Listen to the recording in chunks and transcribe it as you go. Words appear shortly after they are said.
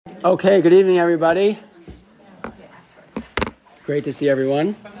Okay, good evening, everybody. Great to see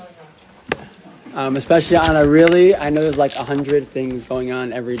everyone. Especially on I know there's like 100 things going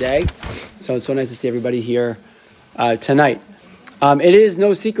on every day, so it's so nice to see everybody here tonight. It is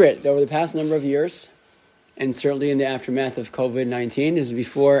no secret that over the past number of years, and certainly in the aftermath of COVID-19, this is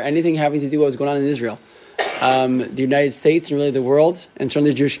before anything having to do with what was going on in Israel. The United States and really the world, and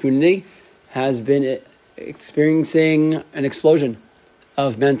certainly the Jewish community, has been experiencing an explosion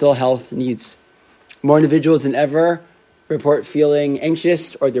of mental health needs. More individuals than ever report feeling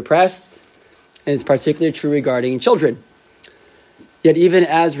anxious or depressed, and it's particularly true regarding children. Yet even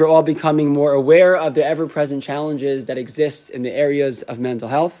as we're all becoming more aware of the ever-present challenges that exist in the areas of mental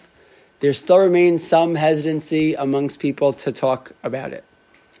health, there still remains some hesitancy amongst people to talk about it.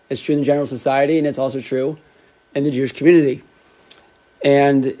 It's true in the general society, and it's also true in the Jewish community.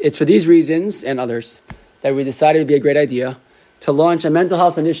 And it's for these reasons and others that we decided it would be a great idea to launch a mental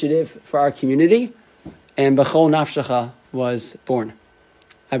health initiative for our community, and B'chol Nafshecha was born.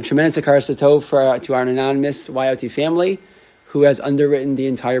 I have tremendous hakaras tov to our anonymous YOT family, who has underwritten the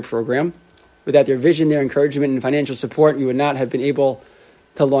entire program. Without their vision, their encouragement, and financial support, we would not have been able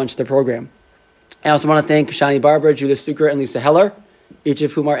to launch the program. I also want to thank Shani Barber, Julia Stuker, and Lisa Heller, each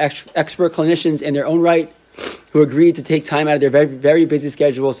of whom are expert clinicians in their own right, who agreed to take time out of their very, very busy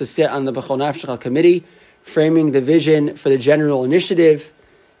schedules to sit on the B'chol Nafshecha committee, framing the vision for the general initiative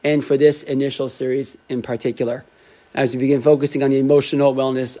and for this initial series in particular, as we begin focusing on the emotional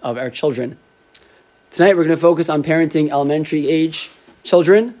wellness of our children. Tonight we're going to focus on parenting elementary age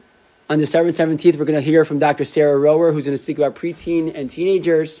children. On December 17th, we're going to hear from Dr. Sarah Rower, who's going to speak about preteen and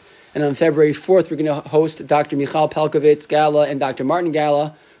teenagers. And on February 4th, we're going to host Dr. Michal Pelkovitz Gala and Dr. Martin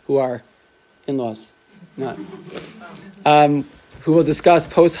Gala, who are in-laws, who will discuss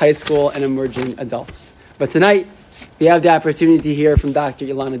post-high school and emerging adults. But tonight, we have the opportunity to hear from Dr.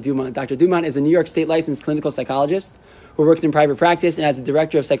 Elana Dumont. Dr. Dumont is a New York State licensed clinical psychologist who works in private practice and as the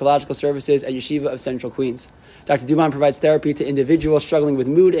Director of Psychological Services at Yeshiva of Central Queens. Dr. Dumont provides therapy to individuals struggling with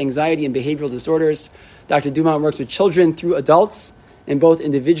mood, anxiety, and behavioral disorders. Dr. Dumont works with children through adults in both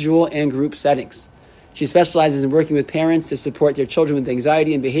individual and group settings. She specializes in working with parents to support their children with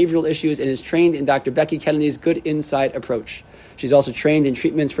anxiety and behavioral issues and is trained in Dr. Becky Kennedy's Good Insight approach. She's also trained in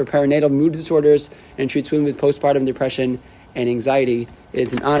treatments for perinatal mood disorders and treats women with postpartum depression and anxiety. It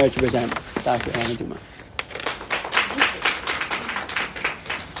is an honor to present Dr. Elana Dumont.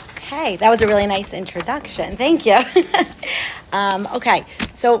 Hey, that was a really nice introduction. Thank you. Okay,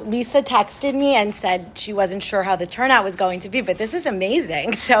 so Lisa texted me and said she wasn't sure how the turnout was going to be, but this is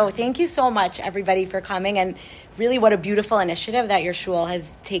amazing. So thank you so much, everybody, for coming, and really what a beautiful initiative that your shul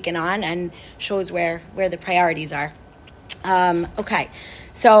has taken on and shows where the priorities are. Okay,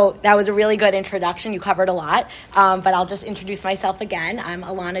 so that was a really good introduction. You covered a lot, but I'll just introduce myself again. I'm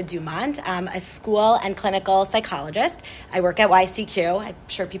Elana Dumont. I'm a school and clinical psychologist. I work at YCQ. I'm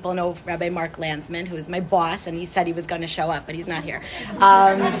sure people know Rabbi Mark Landsman, who is my boss, and he said he was going to show up, but he's not here.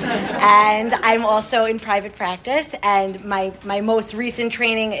 And I'm also in private practice, and my most recent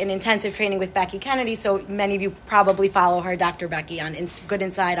training in intensive training with Becky Kennedy, so many of you probably follow her, Dr. Becky, on Good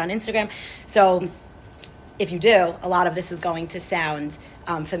Inside on Instagram. So if you do, a lot of this is going to sound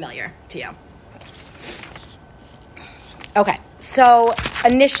familiar to you. Okay, so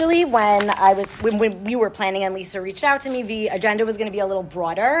initially when we were planning and Lisa reached out to me, the agenda was going to be a little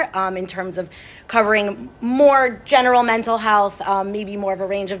broader in terms of covering more general mental health, maybe more of a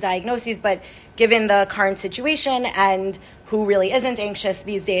range of diagnoses, but given the current situation and who really isn't anxious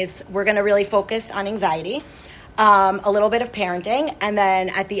these days, we're going to really focus on anxiety. A little bit of parenting, and then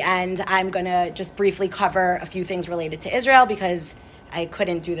at the end, I'm going to just briefly cover a few things related to Israel because I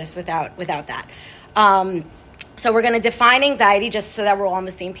couldn't do this without that. So we're going to define anxiety just so that we're all on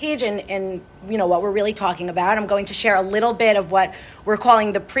the same page and you know what we're really talking about. I'm going to share a little bit of what we're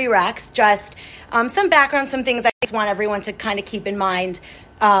calling the prereqs, just some background, some things I just want everyone to kind of keep in mind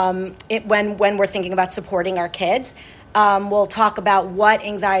when we're thinking about supporting our kids. We'll talk about what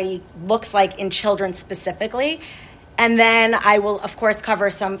anxiety looks like in children specifically. And then I will, of course, cover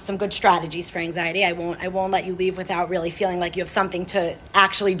some good strategies for anxiety. I won't let you leave without really feeling like you have something to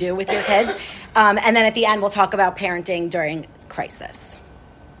actually do with your kids. And then at the end, we'll talk about parenting during crisis.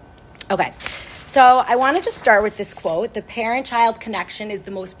 Okay. So I want to just start with this quote. The parent-child connection is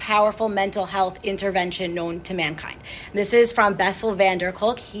the most powerful mental health intervention known to mankind. This is from Bessel van der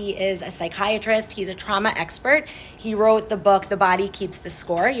Kolk. He is a psychiatrist. He's a trauma expert. He wrote the book, The Body Keeps the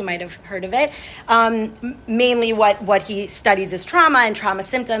Score. You might have heard of it. Mainly what he studies is trauma and trauma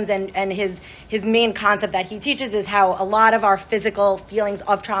symptoms, and his main concept that he teaches is how a lot of our physical feelings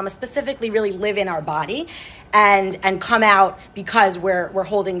of trauma specifically really live in our body. and come out because we're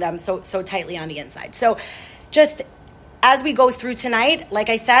holding them so tightly on the inside. So just as we go through tonight, like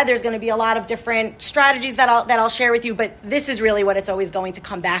I said, there's going to be a lot of different strategies that I'll share with you, but this is really what it's always going to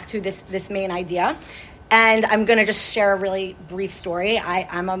come back to, this main idea. And I'm going to just share a really brief story.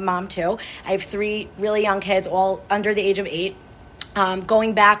 I'm a mom too. I have 3 really young kids, all under the age of 8,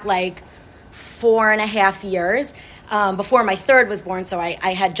 going back like 4.5 years. Before my 3rd was born, so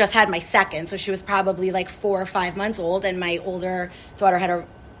I had just had my 2nd, so she was probably like 4 or 5 months old, and my older daughter had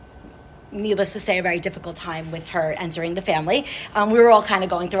needless to say, a very difficult time with her entering the family. We were all kind of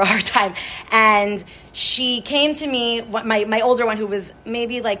going through a hard time. And she came to me, my older one, who was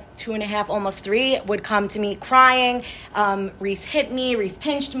maybe like 2.5, almost 3, would come to me crying. Reese hit me, Reese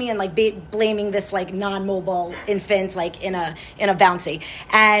pinched me, and like blaming this like non-mobile infant like in a bouncy.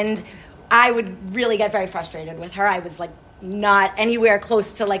 And I would really get very frustrated with her. I was like not anywhere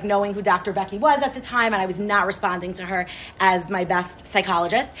close to like knowing who Dr. Becky was at the time, and I was not responding to her as my best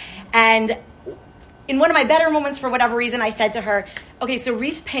psychologist. And in one of my better moments, for whatever reason, I said to her, okay, so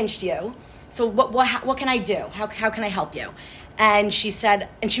Reese pinched you. So what can I do? How can I help you? And she said,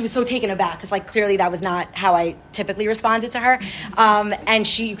 and she was so taken aback because like clearly that was not how I typically responded to her.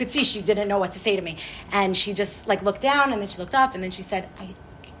 And you could see she didn't know what to say to me. And she just like looked down, and then she looked up, and then she said,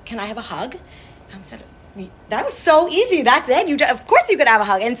 can I have a hug? And I said, that was so easy. That's it. Of course you could have a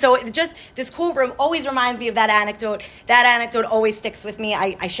hug. And so this quote always reminds me of that anecdote. That anecdote always sticks with me.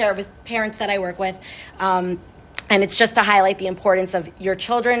 I share it with parents that I work with. And it's just to highlight the importance of your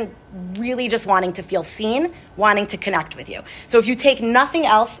children really just wanting to feel seen, wanting to connect with you. So if you take nothing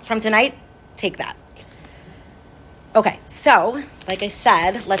else from tonight, take that. Okay, so like I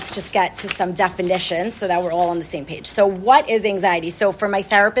said, let's just get to some definitions so that we're all on the same page. So what is anxiety? So for my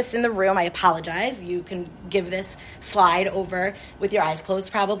therapists in the room, I apologize. You can give this slide over with your eyes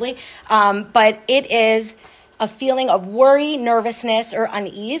closed probably. But it is a feeling of worry, nervousness, or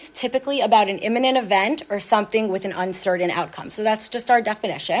unease, typically about an imminent event or something with an uncertain outcome. So that's just our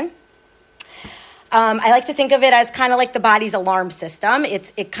definition. I like to think of it as kind of like the body's alarm system.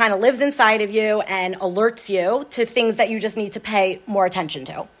 It kind of lives inside of you and alerts you to things that you just need to pay more attention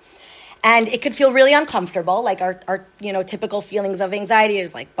to. And it could feel really uncomfortable, like our typical feelings of anxiety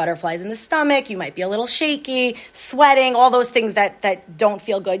is like butterflies in the stomach, you might be a little shaky, sweating, all those things that don't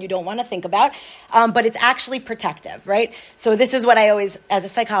feel good, you don't want to think about. But it's actually protective, right? So this is what I always, as a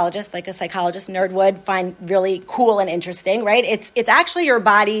psychologist, like a psychologist nerd would, find really cool and interesting, right? It's actually your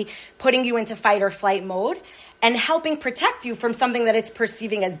body putting you into fight or flight mode and helping protect you from something that it's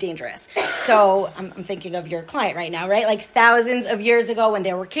perceiving as dangerous. So I'm thinking of your client right now, right? Like thousands of years ago when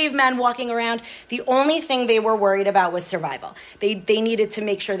there were cavemen walking around, the only thing they were worried about was survival. They needed to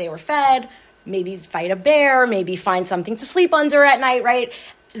make sure they were fed, maybe fight a bear, maybe find something to sleep under at night, right?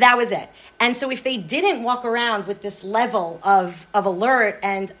 That was it. And so if they didn't walk around with this level of alert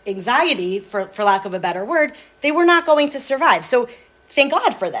and anxiety, for lack of a better word, they were not going to survive. So thank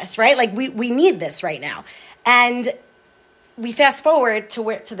God for this, right? Like we need this right now. And we fast forward to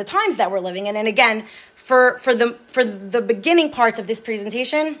the times that we're living in. And again, for the beginning parts of this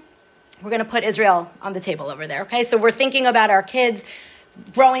presentation, we're going to put Israel on the table over there. Okay, so we're thinking about our kids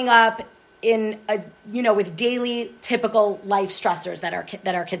growing up in with daily typical life stressors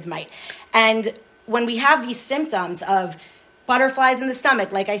that our kids might. And when we have these symptoms of butterflies in the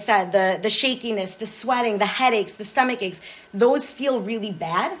stomach, like I said, the shakiness, the sweating, the headaches, the stomach aches, those feel really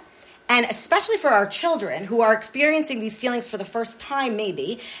bad. And especially for our children who are experiencing these feelings for the first time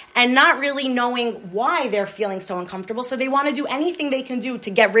maybe, and not really knowing why they're feeling so uncomfortable. So they want to do anything they can do to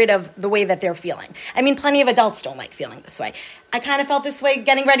get rid of the way that they're feeling. I mean, plenty of adults don't like feeling this way. I kind of felt this way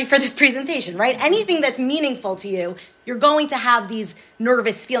getting ready for this presentation, right? Anything that's meaningful to you, you're going to have these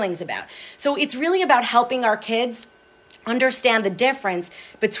nervous feelings about. So it's really about helping our kids understand the difference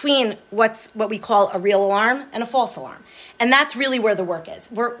between what we call a real alarm and a false alarm. And that's really where the work is.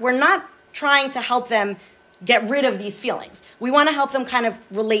 We're not trying to help them get rid of these feelings. We want to help them kind of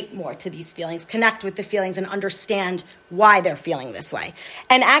relate more to these feelings, connect with the feelings, and understand why they're feeling this way.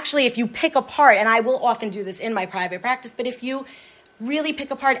 And actually, if you pick apart, and I will often do this in my private practice, but if you really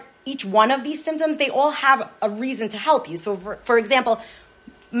pick apart each one of these symptoms, they all have a reason to help you. So for example,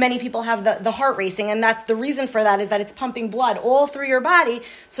 many people have the heart racing, and that's the reason for that is that it's pumping blood all through your body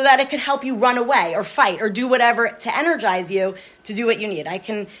so that it could help you run away or fight or do whatever to energize you to do what you need. I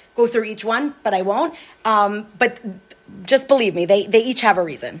can go through each one, but I won't. But just believe me, they each have a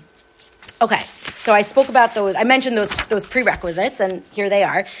reason. Okay, so I spoke about those. I mentioned those prerequisites, and here they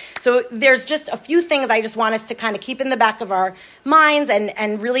are. So there's just a few things I just want us to kind of keep in the back of our minds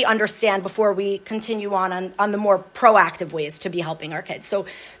and really understand before we continue on the more proactive ways to be helping our kids. So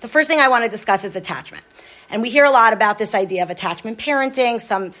the first thing I want to discuss is attachment. And we hear a lot about this idea of attachment parenting.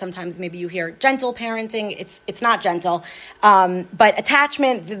 Sometimes maybe you hear gentle parenting. It's not gentle. But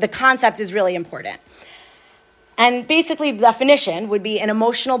attachment, the concept is really important. And basically, the definition would be an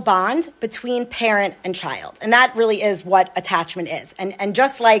emotional bond between parent and child. And that really is what attachment is. And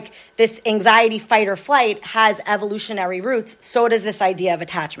just like this anxiety, fight, or flight has evolutionary roots, so does this idea of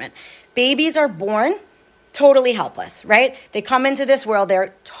attachment. Babies are born totally helpless, right? They come into this world,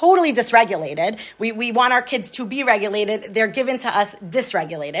 they're totally dysregulated. We want our kids to be regulated. They're given to us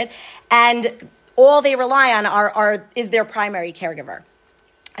dysregulated. And all they rely on is their primary caregiver.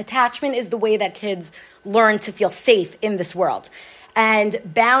 Attachment is the way that kids learn to feel safe in this world. And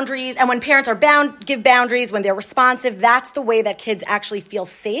boundaries, and when parents are give boundaries, when they're responsive, that's the way that kids actually feel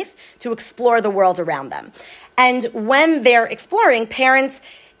safe to explore the world around them. And when they're exploring, parents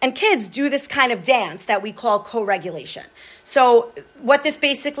and kids do this kind of dance that we call co-regulation. So what this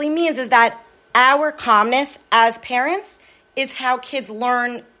basically means is that our calmness as parents is how kids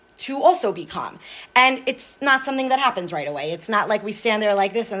learn to also be calm. And it's not something that happens right away. It's not like we stand there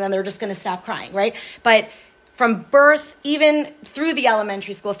like this and then they're just going to stop crying, right? But from birth, even through the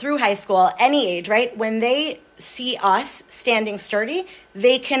elementary school, through high school, any age, right? When they see us standing sturdy,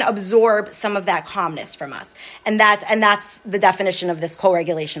 they can absorb some of that calmness from us. And that's the definition of this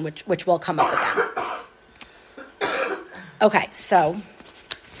co-regulation, which will come up again. Okay, so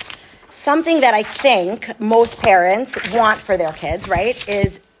something that I think most parents want for their kids, right,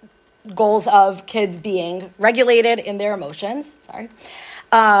 is goals of kids being regulated in their emotions.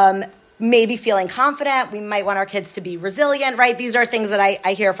 Maybe feeling confident. We might want our kids to be resilient, right? These are things that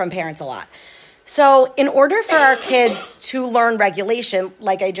I hear from parents a lot. So in order for our kids to learn regulation,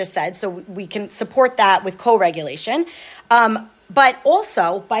 like I just said, so we can support that with co-regulation, but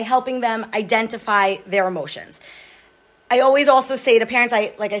also by helping them identify their emotions. I always also say to parents,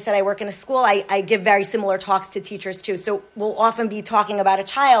 like I said, I work in a school, I give very similar talks to teachers too. So we'll often be talking about a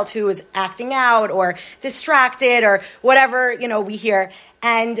child who is acting out or distracted or whatever, we hear.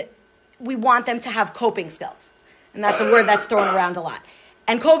 And we want them to have coping skills. And that's a word that's thrown around a lot.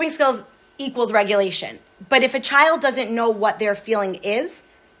 And coping skills equals regulation. But if a child doesn't know what their feeling is,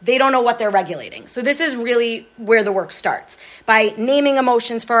 they don't know what they're regulating. So this is really where the work starts. By naming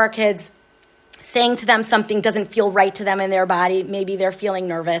emotions for our kids, saying to them something doesn't feel right to them in their body, maybe they're feeling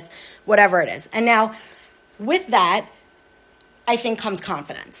nervous, whatever it is. And now, with that, I think comes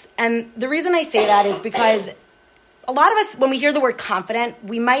confidence. And the reason I say that is because a lot of us, when we hear the word confident,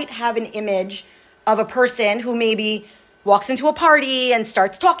 we might have an image of a person who maybe walks into a party and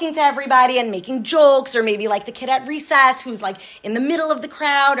starts talking to everybody and making jokes, or maybe like the kid at recess who's like in the middle of the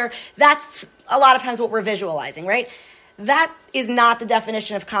crowd, or that's a lot of times what we're visualizing, right? That is not the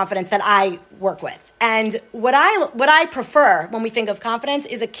definition of confidence that I work with. And what I prefer when we think of confidence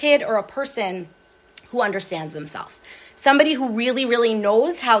is a kid or a person who understands themselves. Somebody who really, really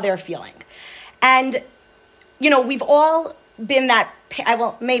knows how they're feeling. And, we've all been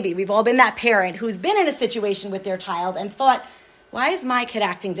we've all been that parent who's been in a situation with their child and thought, why is my kid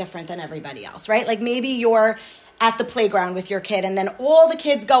acting different than everybody else, right? Like maybe you're at the playground with your kid and then all the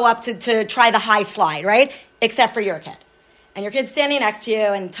kids go up to try the high slide, right? Except for your kid. And your kid's standing next to you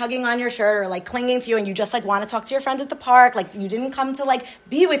and tugging on your shirt or like clinging to you, and you just like want to talk to your friends at the park. Like you didn't come to like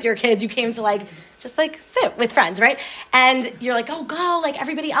be with your kids. You came to like just like sit with friends, right? And you're like, oh, go. Like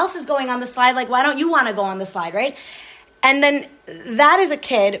everybody else is going on the slide. Like why don't you want to go on the slide, right? And then that is a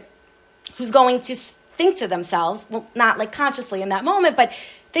kid who's going to think to themselves, well, not like consciously in that moment, but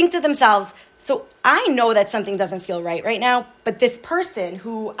think to themselves, so I know that something doesn't feel right now, but this person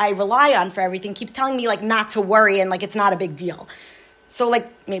who I rely on for everything keeps telling me like not to worry and like it's not a big deal. So like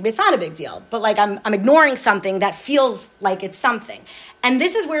maybe it's not a big deal, but like I'm ignoring something that feels like it's something. And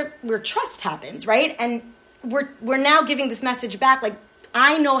this is where trust happens, right? And we're now giving this message back, like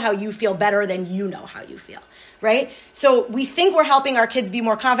I know how you feel better than you know how you feel, right? So we think we're helping our kids be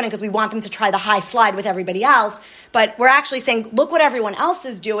more confident because we want them to try the high slide with everybody else, but we're actually saying, look what everyone else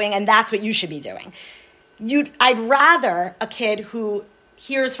is doing, and that's what you should be doing. I'd rather a kid who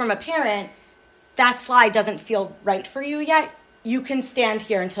hears from a parent, that slide doesn't feel right for you yet. You can stand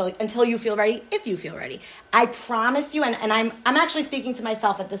here until you feel ready, if you feel ready. I promise you, and I'm actually speaking to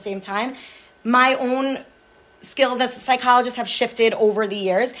myself at the same time, my own skills as a psychologist have shifted over the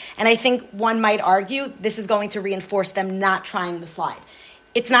years, and I think one might argue this is going to reinforce them not trying the slide.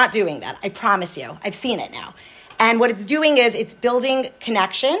 It's not doing that, I promise you. I've seen it now. And what it's doing is it's building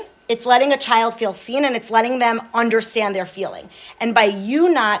connection, it's letting a child feel seen, and it's letting them understand their feeling. And by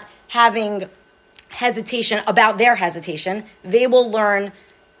you not having hesitation about their hesitation, they will learn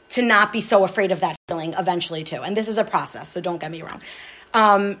to not be so afraid of that feeling eventually too. And this is a process, so don't get me wrong.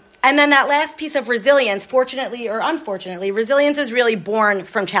 And then that last piece of resilience, fortunately or unfortunately, resilience is really born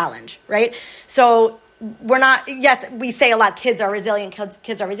from challenge, right? So we're not, yes, we say a lot, kids are resilient,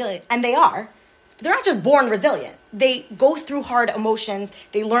 and they are. But they're not just born resilient. They go through hard emotions.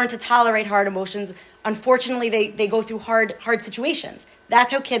 They learn to tolerate hard emotions. Unfortunately, they go through hard situations.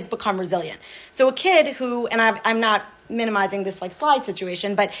 That's how kids become resilient. So a kid who, and I'm not minimizing this like slide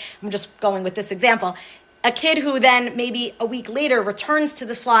situation, but I'm just going with this example. A kid who then maybe a week later returns to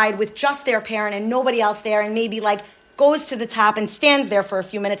the slide with just their parent and nobody else there, and maybe like goes to the top and stands there for a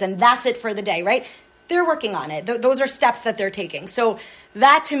few minutes and that's it for the day, right? They're working on it. Those are steps that they're taking. So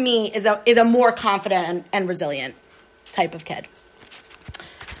that to me is a more confident and resilient type of kid.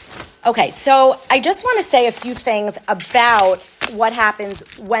 Okay, so I just want to say a few things about what happens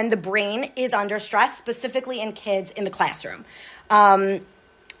when the brain is under stress, specifically in kids in the classroom.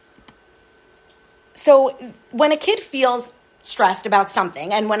 So when a kid feels stressed about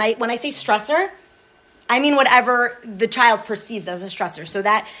something, and when I say stressor, I mean whatever the child perceives as a stressor. So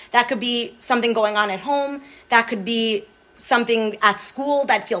that could be something going on at home, that could be something at school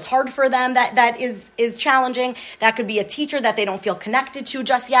that feels hard for them, that is challenging, that could be a teacher that they don't feel connected to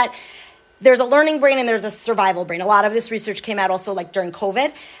just yet. There's a learning brain and there's a survival brain. A lot of this research came out also like during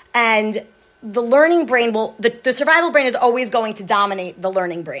COVID, and the learning brain the survival brain is always going to dominate the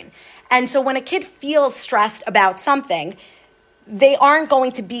learning brain. And so when a kid feels stressed about something, they aren't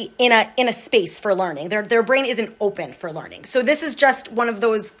going to be in a space for learning. Their brain isn't open for learning. So this is just one of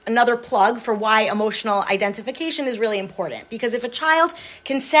those, another plug for why emotional identification is really important. Because if a child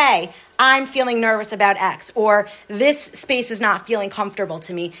can say, I'm feeling nervous about X, or this space is not feeling comfortable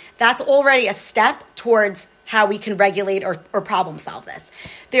to me, that's already a step towards how we can regulate or problem solve this.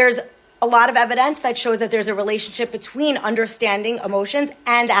 There's a lot of evidence that shows that there's a relationship between understanding emotions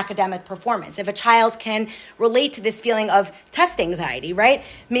and academic performance. If a child can relate to this feeling of test anxiety, right?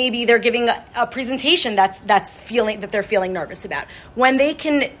 Maybe they're giving a presentation that's feeling that they're feeling nervous about. When they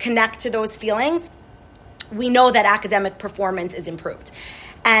can connect to those feelings, we know that academic performance is improved.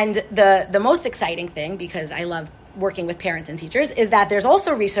 And the most exciting thing, because I love working with parents and teachers, is that there's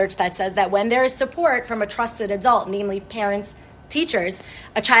also research that says that when there is support from a trusted adult, namely parents, teachers,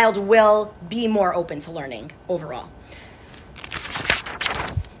 a child will be more open to learning overall.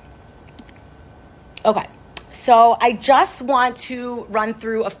 Okay, so I just want to run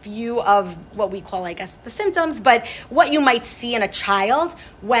through a few of what we call, I guess, the symptoms, but what you might see in a child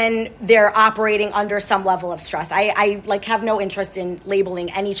when they're operating under some level of stress. I have no interest in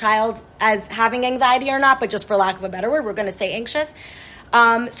labeling any child as having anxiety or not, but just for lack of a better word, we're going to say anxious.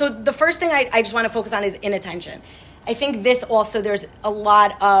 So the first thing I just want to focus on is inattention. I think this also, there's a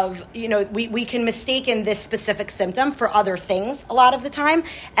lot of, we can mistake this specific symptom for other things a lot of the time.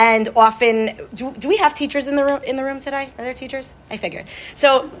 And often, do we have teachers in the room today? Are there teachers? I figured.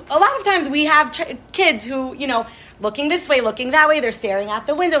 So a lot of times we have kids who, looking this way, looking that way, they're staring at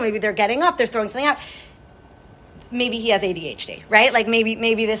the window, maybe they're getting up, they're throwing something out. Maybe he has ADHD, right? Like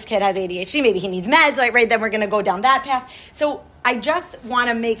maybe this kid has ADHD, maybe he needs meds, right? Then we're going to go down that path. So I just want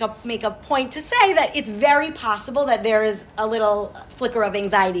to make a point to say that it's very possible that there is a little flicker of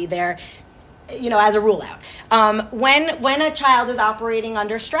anxiety there, as a rule out. When a child is operating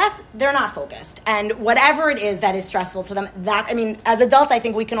under stress, they're not focused. And whatever it is that is stressful to them, as adults, I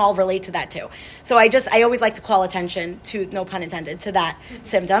think we can all relate to that too. So I always like to call attention to, no pun intended, to that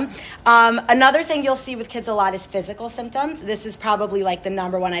symptom. Another thing you'll see with kids a lot is physical symptoms. This is probably like the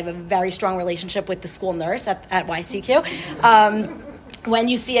number one. I have a very strong relationship with the school nurse at YCQ. When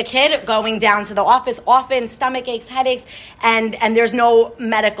you see a kid going down to the office, often stomach aches, headaches, and there's no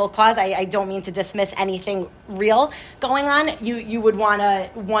medical cause. I don't mean to dismiss anything real going on. You would want to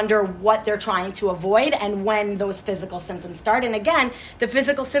wonder what they're trying to avoid and when those physical symptoms start. And again, the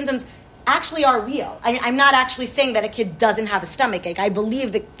physical symptoms actually are real. I'm not actually saying that a kid doesn't have a stomach ache. I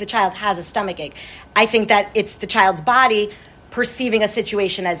believe that the child has a stomach ache. I think that it's the child's body perceiving a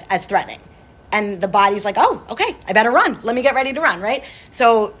situation as threatening. And the body's like, oh, okay, I better run. Let me get ready to run, right?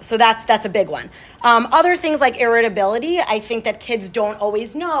 So that's a big one. Other things like irritability, I think that kids don't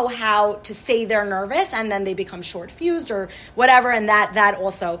always know how to say they're nervous, and then they become short-fused or whatever, and that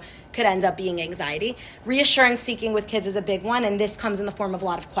also could end up being anxiety. Reassurance seeking with kids is a big one, and this comes in the form of a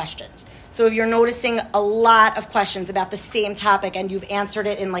lot of questions. So if you're noticing a lot of questions about the same topic and you've answered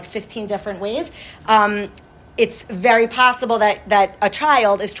it in like 15 different ways, it's very possible that a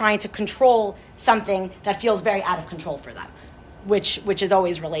child is trying to control something that feels very out of control for them, which is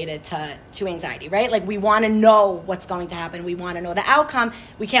always related to anxiety, right? Like we want to know what's going to happen. We want to know the outcome.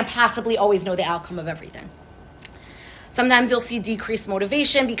 We can't possibly always know the outcome of everything. Sometimes you'll see decreased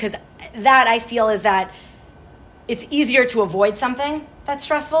motivation because that I feel is that it's easier to avoid something that's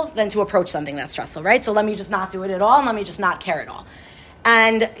stressful than to approach something that's stressful, right? So let me just not do it at all, and let me just not care at all.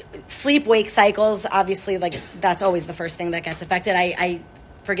 And sleep-wake cycles, obviously, like that's always the first thing that gets affected. I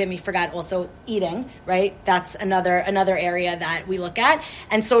forgot also eating, right? That's another area that we look at.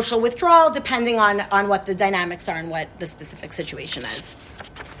 And social withdrawal, depending on what the dynamics are and what the specific situation is.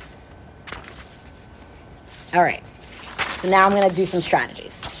 All right. So now I'm going to do some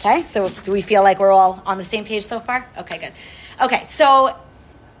strategies, okay? So do we feel like we're all on the same page so far? Okay, good. Okay, so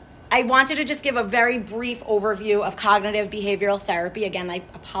I wanted to just give a very brief overview of cognitive behavioral therapy. Again, I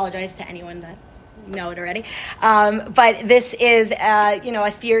apologize to anyone that know it already. But this is,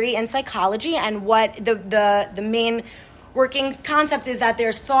 a theory in psychology, and what the main working concept is that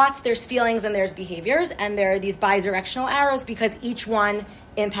there's thoughts, there's feelings, and there's behaviors, and there are these bidirectional arrows because each one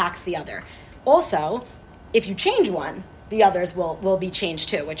impacts the other. Also, if you change one, the others will be changed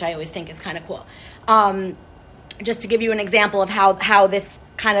too, which I always think is kind of cool. Just to give you an example of how this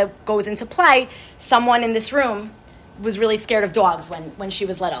kind of goes into play, someone in this room was really scared of dogs when she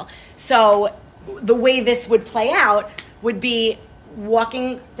was little. So the way this would play out would be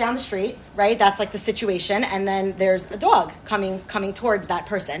walking down the street, right? That's like the situation. And then there's a dog coming towards that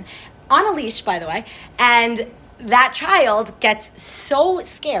person on a leash, by the way. And that child gets so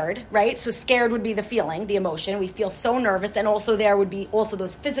scared, right? So scared would be the feeling, the emotion. We feel so nervous. And also there would be also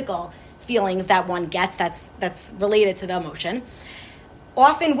those physical feelings that one gets that's related to the emotion.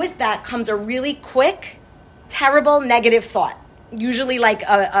 Often with that comes a really quick, terrible, negative thought. Usually like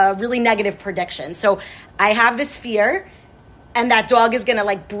a really negative prediction. So I have this fear, and that dog is going to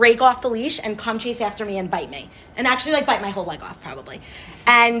like break off the leash and come chase after me and bite me. And actually like bite my whole leg off probably.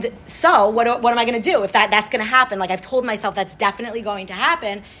 And so what am I going to do if that's going to happen? Like I've told myself that's definitely going to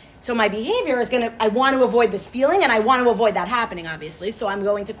happen. So my behavior is I want to avoid this feeling, and I want to avoid that happening, obviously. So I'm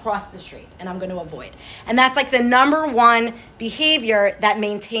going to cross the street, and I'm going to avoid. And that's like the number one behavior that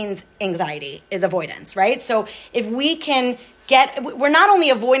maintains anxiety is avoidance, right? So if we can we're not only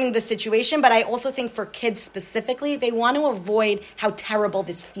avoiding the situation, but I also think for kids specifically, they want to avoid how terrible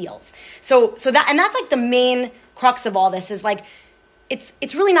this feels. So that's like the main crux of all this is like,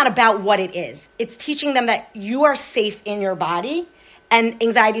 it's really not about what it is. It's teaching them that you are safe in your body, and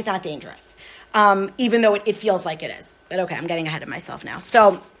anxiety is not dangerous, even though it feels like it is. But okay, I'm getting ahead of myself now.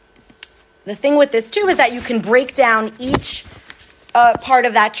 So the thing with this too is that you can break down each part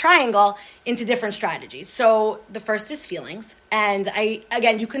of that triangle into different strategies. So the first is feelings. And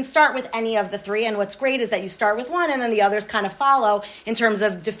you can start with any of the three. And what's great is that you start with one and then the others kind of follow in terms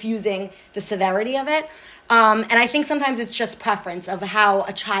of diffusing the severity of it. And I think sometimes it's just preference of how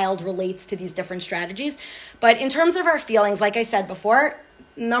a child relates to these different strategies. But in terms of our feelings, like I said before,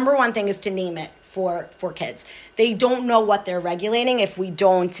 number one thing is to name it for kids. They don't know what they're regulating if we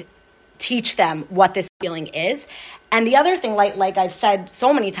don't teach them what this feeling is. And the other thing, like I've said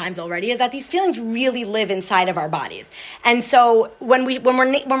so many times already, is that these feelings really live inside of our bodies. And so when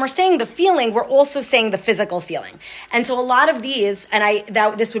we're saying the feeling, we're also saying the physical feeling. And so a lot of these, and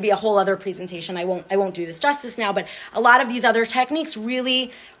this would be a whole other presentation. I won't do this justice now, but a lot of these other techniques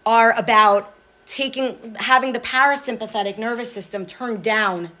really are about having the parasympathetic nervous system turn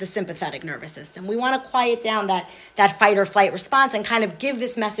down the sympathetic nervous system. We want to quiet down that fight or flight response and kind of give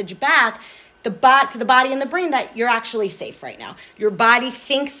this message back to the body and the brain that you're actually safe right now. Your body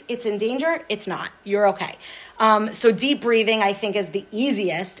thinks it's in danger. It's not. You're okay. So deep breathing, I think, is the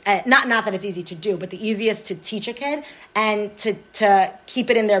easiest. Not that it's easy to do, but the easiest to teach a kid and to keep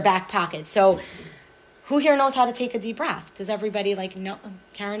it in their back pocket. So who here knows how to take a deep breath? Does everybody know?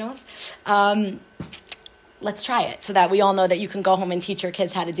 Karen knows? Let's try it so that we all know that you can go home and teach your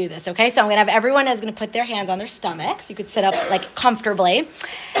kids how to do this, okay? So I'm going to have everyone is going to put their hands on their stomachs. You could sit up comfortably.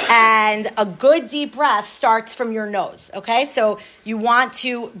 And a good deep breath starts from your nose, okay? So you want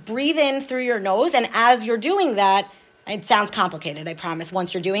to breathe in through your nose, and as you're doing that, it sounds complicated, I promise.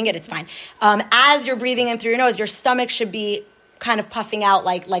 Once you're doing it, it's fine. As you're breathing in through your nose, your stomach should be kind of puffing out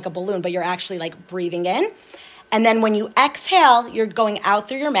like a balloon, but you're actually breathing in. And then when you exhale, you're going out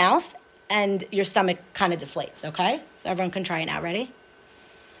through your mouth, and your stomach kind of deflates, okay? So everyone can try it now. Ready?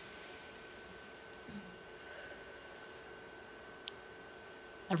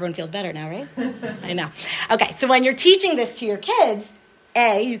 Everyone feels better now, right? I know. Okay, so when you're teaching this to your kids,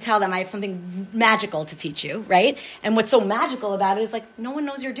 you tell them I have something magical to teach you, right? And what's so magical about it is no one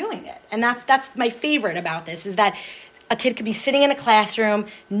knows you're doing it. And that's my favorite about this is that a kid could be sitting in a classroom,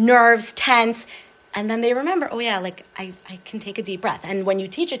 nerves, tense, and then they remember, I can take a deep breath. And when you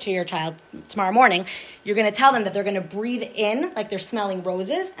teach it to your child tomorrow morning, you're going to tell them that they're going to breathe in like they're smelling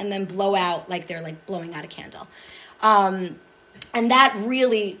roses and then blow out like they're blowing out a candle. And that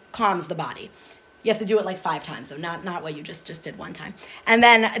really calms the body. You have to do it like 5 times, though, not what you just did one time. And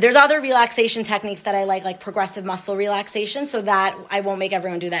then there's other relaxation techniques that I like progressive muscle relaxation, so that I won't make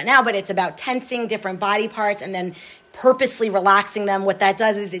everyone do that now, but it's about tensing different body parts and then purposely relaxing them. What that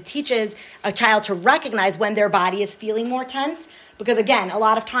does is it teaches a child to recognize when their body is feeling more tense, because again, a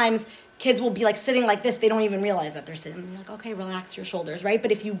lot of times kids will be like sitting like this, they don't even realize that they're sitting. They're like, okay, relax your shoulders, right?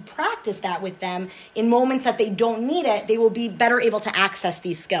 But if you practice that with them in moments that they don't need it, they will be better able to access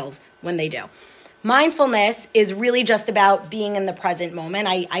these skills when they do. Mindfulness is really just about being in the present moment.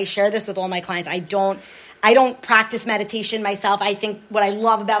 I share this with all my clients. I don't practice meditation myself. I think what I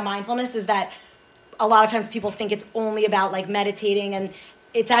love about mindfulness is that a lot of times people think it's only about like meditating, and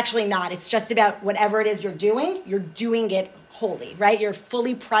it's actually not. It's just about whatever it is you're doing it wholly, right? You're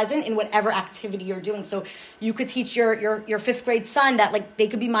fully present in whatever activity you're doing. So you could teach your 5th grade son that like they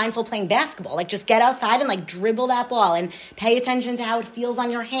could be mindful playing basketball. Like just get outside and like dribble that ball and pay attention to how it feels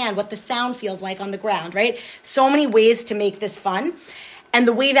on your hand, what the sound feels like on the ground, right? So many ways to make this fun. And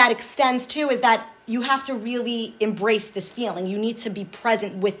the way that extends too is that you have to really embrace this feeling. You need to be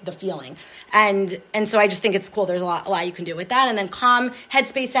present with the feeling. And so I just think it's cool. There's a lot you can do with that. And then Calm,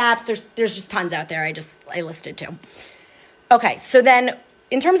 Headspace apps, there's just tons out there. I listed too. Okay, so then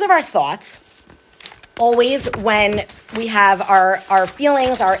in terms of our thoughts, always when we have our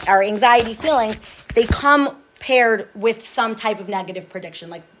feelings, our anxiety feelings, they come paired with some type of negative prediction,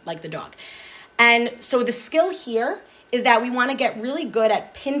 like the dog. And so the skill here is that we want to get really good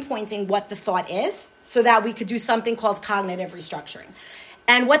at pinpointing what the thought is so that we could do something called cognitive restructuring.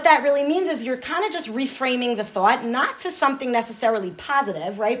 And what that really means is you're kind of just reframing the thought, not to something necessarily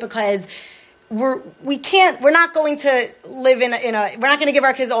positive, right? Because we're not going to live we're not going to give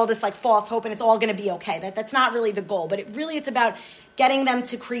our kids all this like false hope and it's all going to be okay. That's not really the goal, but it's about getting them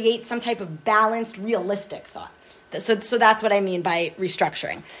to create some type of balanced, realistic thought. So that's what I mean by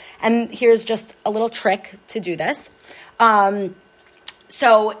restructuring. And here's just a little trick to do this.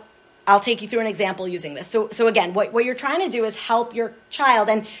 So I'll take you through an example using this. So again, what you're trying to do is help your child.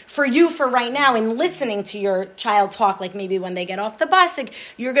 And for right now, in listening to your child talk, like maybe when they get off the bus, like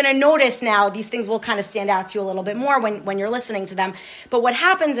you're going to notice now these things will kind of stand out to you a little bit more when you're listening to them. But what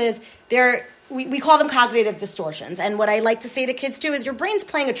happens is we call them cognitive distortions. And what I like to say to kids too is your brain's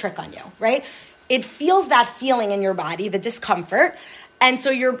playing a trick on you, right? It feels that feeling in your body, the discomfort. And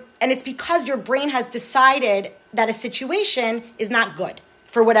it's because your brain has decided that a situation is not good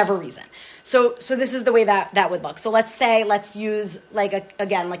for whatever reason. So this is the way that would look. So let's use like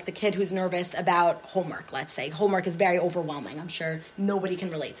the kid who's nervous about homework. Let's say homework is very overwhelming. I'm sure nobody can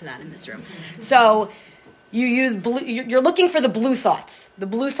relate to that in this room. So you use you're looking for the blue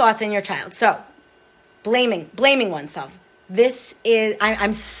thoughts in your child. So blaming oneself.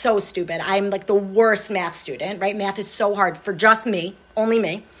 I'm so stupid. I'm like the worst math student, right? Math is so hard for just me, only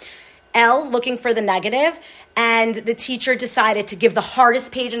me. L, looking for the negative, and the teacher decided to give the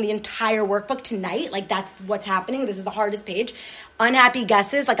hardest page in the entire workbook tonight. Like that's what's happening. This is the hardest page. Unhappy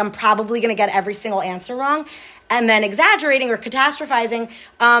guesses, like I'm probably going to get every single answer wrong. And then exaggerating or catastrophizing,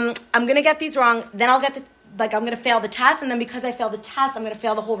 I'm going to get these wrong, then I'm going to fail the test, and then because I failed the test, I'm going to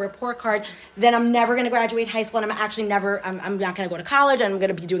fail the whole report card. Then I'm never going to graduate high school, and I'm not going to go to college, and I'm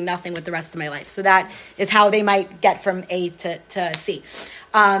going to be doing nothing with the rest of my life. So that is how they might get from A to C.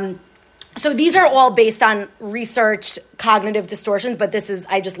 So these are all based on researched cognitive distortions, but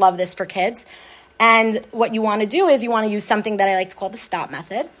I just love this for kids. And what you want to do is you want to use something that I like to call the STOP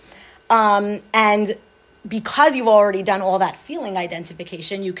method. And because you've already done all that feeling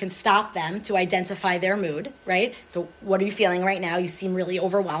identification, you can stop them to identify their mood, right? So what are you feeling right now? You seem really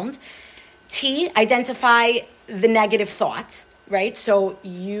overwhelmed. T, identify the negative thought, right? So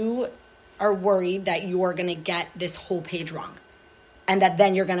you are worried that you're going to get this whole page wrong. And that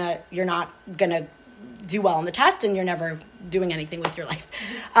then you're not going to do well on the test and you're never doing anything with your life.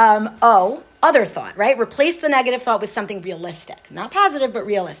 O, other thought, right? Replace the negative thought with something realistic. Not positive, but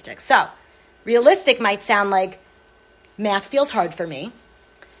realistic. So realistic might sound like math feels hard for me.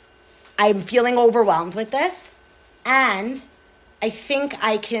 I'm feeling overwhelmed with this. And I think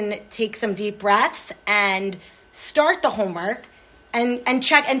I can take some deep breaths and start the homework and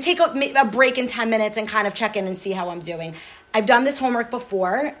check and take a break in 10 minutes and kind of check in and see how I'm doing. I've done this homework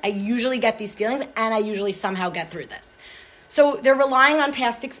before. I usually get these feelings and I usually somehow get through this. So they're relying on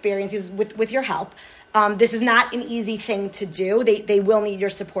past experiences with your help. This is not an easy thing to do. They will need your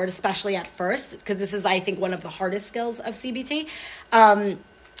support, especially at first, because this is, I think, one of the hardest skills of CBT.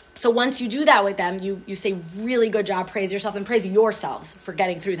 So once you do that with them, you say, really good job, praise yourself, and praise yourselves for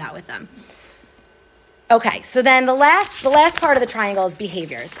getting through that with them. Okay, so then the last part of the triangle is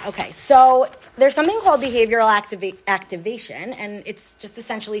behaviors. Okay, so there's something called behavioral activation, and it's just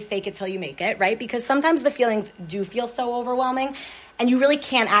essentially fake it till you make it, right? Because sometimes the feelings do feel so overwhelming, and you really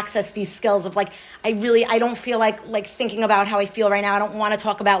can't access these skills of like, I don't feel like thinking about how I feel right now. I don't want to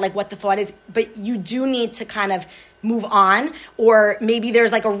talk about like what the thought is, but you do need to kind of move on, or maybe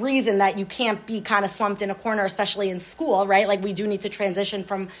there's like a reason that you can't be kind of slumped in a corner, especially in school, right? Like we do need to transition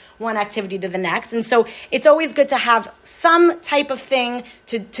from one activity to the next. And so it's always good to have some type of thing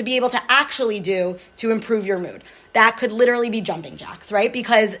to be able to actually do to improve your mood. That could literally be jumping jacks, right?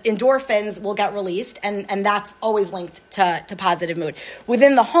 Because endorphins will get released, and that's always linked to positive mood.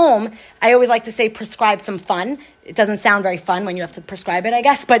 Within the home, I always like to say prescribe some fun. It doesn't sound very fun when you have to prescribe it, I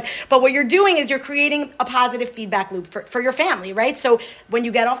guess, but what you're doing is you're creating a positive feedback loop for your family, right? So when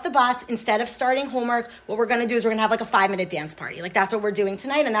you get off the bus, instead of starting homework, what we're going to do is we're going to have like a 5-minute dance party. Like that's what we're doing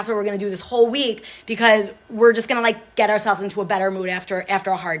tonight, and that's what we're going to do this whole week, because we're just going to like get ourselves into a better mood after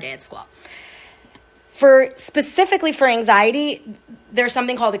a hard day at school. Specifically for anxiety, there's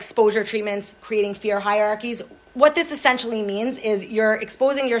something called exposure treatments, creating fear hierarchies. What this essentially means is you're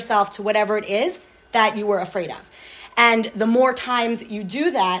exposing yourself to whatever it is that you were afraid of. And the more times you do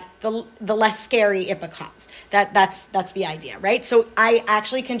that, the less scary it becomes. That's the idea, right? So I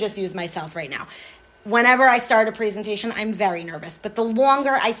actually can just use myself right now. Whenever I start a presentation, I'm very nervous. But the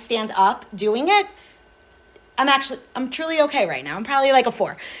longer I stand up doing it, I'm truly okay right now. I'm probably like a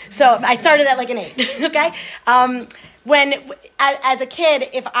 4. So I started at like an 8, okay? As a kid,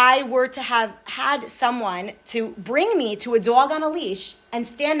 if I were to have had someone to bring me to a dog on a leash and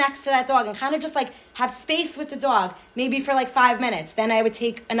stand next to that dog and kind of just like have space with the dog, maybe for like 5 minutes, then I would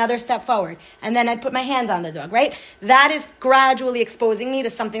take another step forward and then I'd put my hands on the dog, right? That is gradually exposing me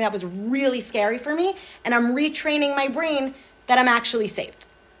to something that was really scary for me, and I'm retraining my brain that I'm actually safe.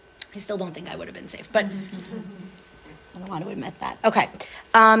 I still don't think I would have been safe, but I don't want to admit that. Okay.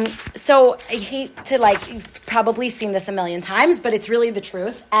 So I hate to you've probably seen this a million times, but it's really the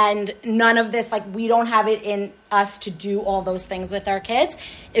truth. And none of this, we don't have it in us to do all those things with our kids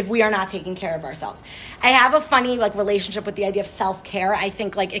if we are not taking care of ourselves. I have a funny, relationship with the idea of self-care. I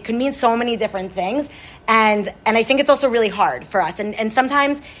think, it could mean so many different things. And I think it's also really hard for us. And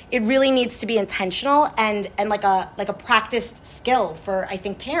sometimes it really needs to be intentional and like a practiced skill for, I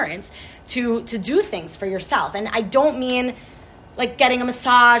think, parents to do things for yourself. And I don't mean getting a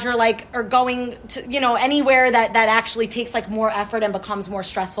massage or going to, anywhere that actually takes more effort and becomes more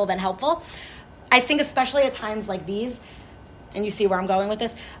stressful than helpful. I think especially at times like these, and you see where I'm going with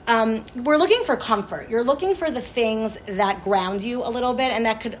this, we're looking for comfort. You're looking for the things that ground you a little bit, and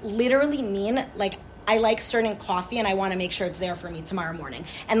that could literally mean I like certain coffee and I want to make sure it's there for me tomorrow morning.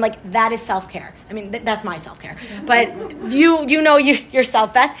 And that is self-care. I mean, that's my self-care. But you know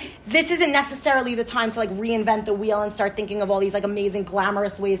yourself best. This isn't necessarily the time to reinvent the wheel and start thinking of all these amazing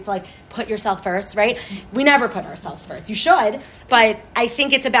glamorous ways to put yourself first, right? We never put ourselves first. You should, but I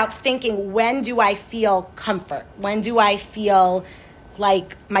think it's about thinking, when do I feel comfort? When do I feel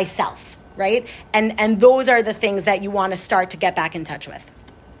like myself, right? And those are the things that you want to start to get back in touch with.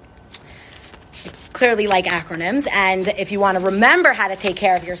 Clearly like acronyms, and if you want to remember how to take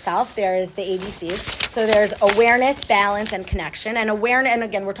care of yourself, there's the ABCs. So there's awareness, balance, and connection. And awareness, and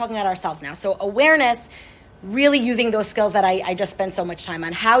again, we're talking about ourselves now. So awareness, really using those skills that I just spent so much time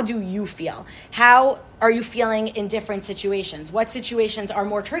on. How do you feel? How are you feeling in different situations? What situations are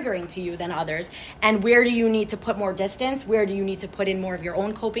more triggering to you than others? And where do you need to put more distance? Where do you need to put in more of your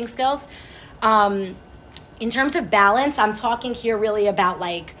own coping skills? In terms of balance, I'm talking here really about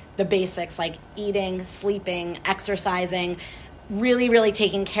the basics, eating, sleeping, exercising, really, really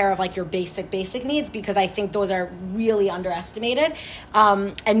taking care of your basic needs, because I think those are really underestimated.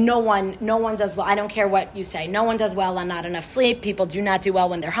 And no one does well. I don't care what you say. No one does well on not enough sleep. People do not do well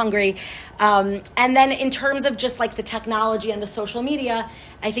when they're hungry. And then in terms of just the technology and the social media,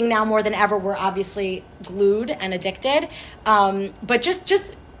 I think now more than ever, we're obviously glued and addicted. But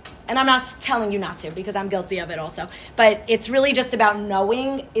just and I'm not telling you not to, because I'm guilty of it also. But it's really just about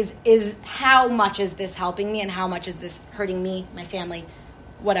knowing is how much is this helping me and how much is this hurting me, my family,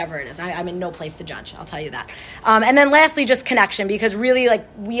 whatever it is. I'm in no place to judge, I'll tell you that. And then lastly, just connection, because really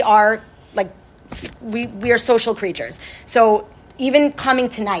we are we are social creatures. So even coming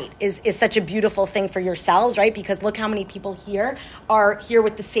tonight is such a beautiful thing for yourselves, right? Because look how many people here are here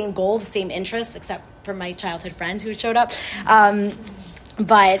with the same goal, the same interests, except for my childhood friends who showed up.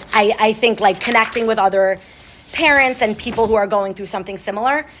 But I think connecting with other parents and people who are going through something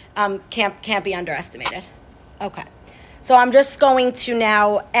similar can't be underestimated. Okay. So I'm just going to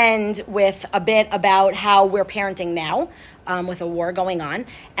now end with a bit about how we're parenting now. with a war going on.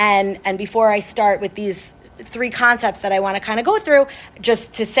 And before I start with these 3 concepts that I want to kind of go through,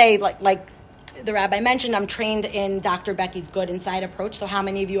 just to say, like the rabbi mentioned, I'm trained in Dr. Becky's Good Inside approach. So how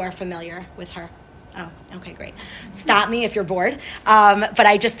many of you are familiar with her? Oh, okay, great. Stop me if you're bored. But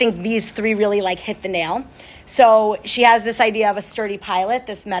I just think these 3 really like hit the nail. So she has this idea of a sturdy pilot,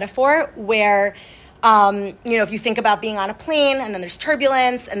 this metaphor where, if you think about being on a plane and then there's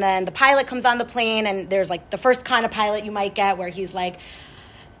turbulence and then the pilot comes on the plane and there's like the first kind of pilot you might get where he's like,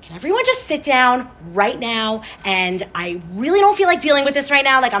 can everyone just sit down right now? And I really don't feel like dealing with this right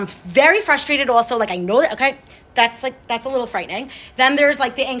now. Like, I'm very frustrated also. Like, I know that, okay, that's a little frightening. Then there's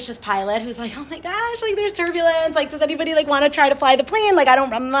like the anxious pilot who's like, oh my gosh, like there's turbulence. Like, does anybody like want to try to fly the plane? Like,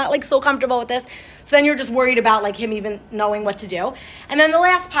 I'm not like so comfortable with this. So then you're just worried about like him even knowing what to do. And then the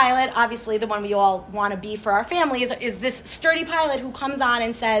last pilot, obviously the one we all want to be for our families, is this sturdy pilot who comes on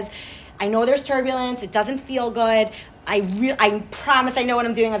and says, I know there's turbulence. It doesn't feel good. I promise I know what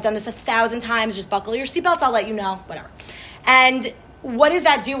I'm doing. I've done this 1,000 times. Just buckle your seatbelts. I'll let you know. Whatever. And what is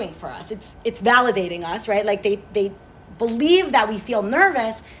that doing for us? It's validating us, right? Like they believe that we feel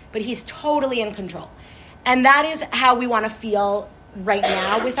nervous, but he's totally in control. And that is how we want to feel right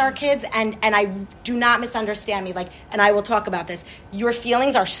now with our kids. And I do not misunderstand me. Like, and I will talk about this. Your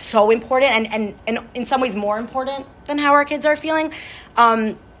feelings are so important and in some ways more important than how our kids are feeling.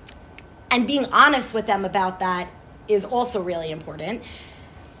 And being honest with them about that is also really important,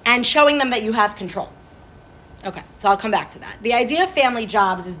 and showing them that you have control. Okay, so I'll come back to that. The idea of family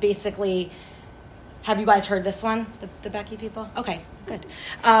jobs is basically, have you guys heard this one, the Becky people? Okay, good.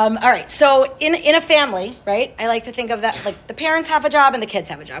 All right, so in a family, right, I like to think of that, like the parents have a job and the kids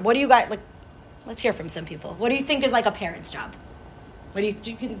have a job. What do you guys, like, let's hear from some people. What do you think is like a parent's job? What do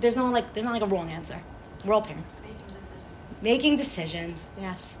you there's not like a wrong answer. We're all parents. Making decisions,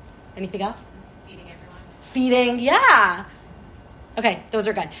 yes. Anything else? Feeding, yeah. Okay, those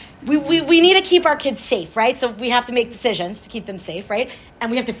are good. We need to keep our kids safe, right? So we have to make decisions to keep them safe, right?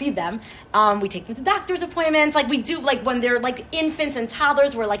 And we have to feed them. We take them to doctor's appointments. Like we do, like when they're like infants and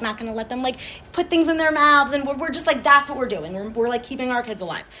toddlers, we're like not going to let them like put things in their mouths. And we're just like, that's what we're doing. We're like keeping our kids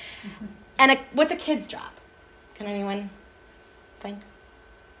alive. Mm-hmm. And what's a kid's job? Can anyone think?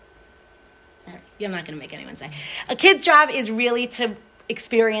 All right. I'm not going to make anyone say. A kid's job is really to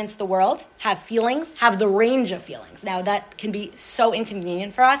experience the world, have feelings, have the range of feelings. Now that can be so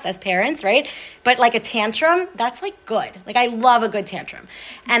inconvenient for us as parents, right? But like a tantrum, that's like good. Like I love a good tantrum.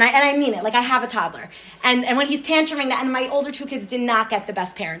 And I mean it. Like I have a toddler. And when he's tantruming, and my older 2 kids did not get the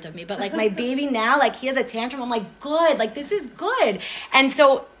best parent of me, but like my baby now, like he has a tantrum, I'm like, good, like this is good. And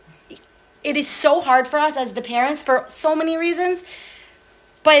so it is so hard for us as the parents for so many reasons,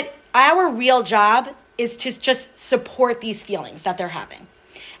 but our real job is to just support these feelings that they're having.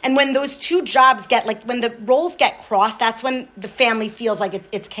 And when those 2 jobs when the roles get crossed, that's when the family feels like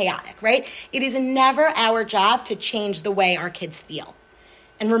it's chaotic, right? It is never our job to change the way our kids feel.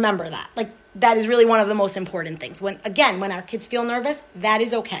 And remember that. Like, that is really one of the most important things. When our kids feel nervous, that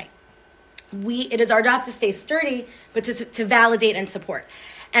is okay. It is our job to stay sturdy, but to validate and support.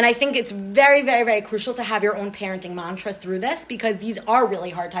 And I think it's very, very, very crucial to have your own parenting mantra through this, because these are really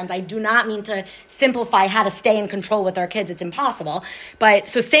hard times. I do not mean to simplify how to stay in control with our kids. It's impossible. But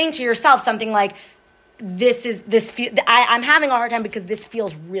so saying to yourself something like, I'm having a hard time because this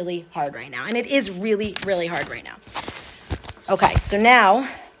feels really hard right now. And it is really, really hard right now. Okay, so now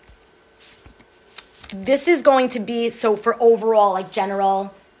this is going to be, so for overall, like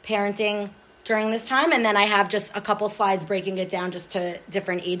general parenting during this time, and then I have just a couple slides breaking it down just to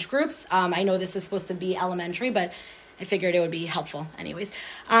different age groups. I know this is supposed to be elementary, but I figured it would be helpful anyways.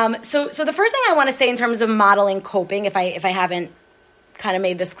 So the first thing I want to say in terms of modeling coping, if I haven't kind of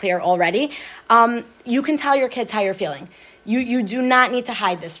made this clear already, you can tell your kids how you're feeling. You do not need to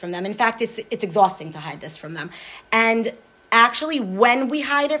hide this from them. In fact, it's exhausting to hide this from them. And actually, when we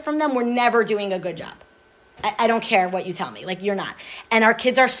hide it from them, we're never doing a good job. I don't care what you tell me. Like, you're not. And our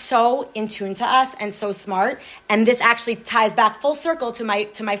kids are so in tune to us and so smart. And this actually ties back full circle to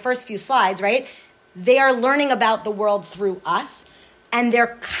my first few slides, right? They are learning about the world through us. And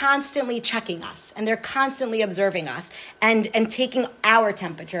they're constantly checking us. And they're constantly observing us and taking our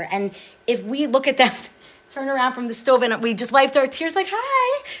temperature. And if we look at them, turn around from the stove and we just wiped our tears like,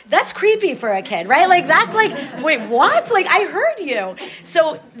 hi, that's creepy for a kid, right? Like, that's like, wait, what? Like, I heard you.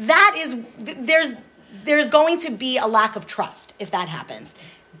 So that is, there's going to be a lack of trust if that happens.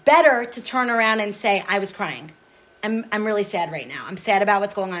 Better to turn around and say, I was crying. I'm really sad right now. I'm sad about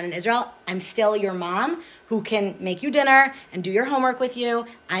what's going on in Israel. I'm still your mom who can make you dinner and do your homework with you.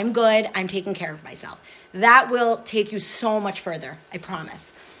 I'm good. I'm taking care of myself. That will take you so much further, I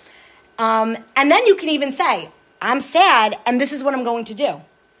promise. And then you can even say, I'm sad, and this is what I'm going to do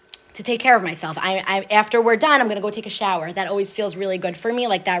to take care of myself. After we're done, I'm going to go take a shower. That always feels really good for me.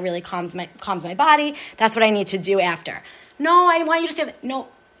 Like, that really calms my body. That's what I need to do after. No, I want you to say, no,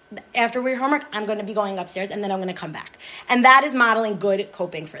 after your homework, I'm going to be going upstairs, and then I'm going to come back. And that is modeling good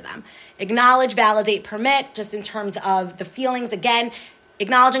coping for them. Acknowledge, validate, permit, just in terms of the feelings. Again,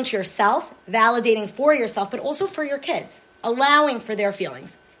 acknowledging to yourself, validating for yourself, but also for your kids, allowing for their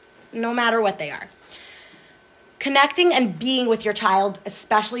feelings, no matter what they are. Connecting and being with your child,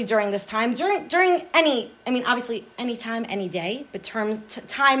 especially during this time, during any, obviously any time, any day, but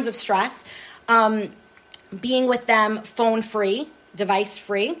times of stress, being with them phone-free,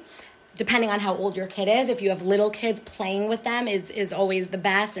 device-free, depending on how old your kid is. If you have little kids, playing with them is always the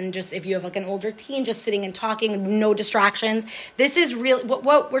best. And just if you have like an older teen, just sitting and talking, no distractions. This is really,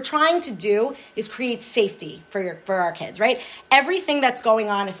 what we're trying to do is create safety for our kids, right? Everything that's going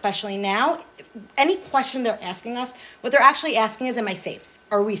on, especially now, any question they're asking us, what they're actually asking is, am I safe?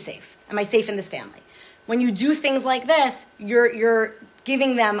 Are we safe? Am I safe in this family? When you do things like this, you're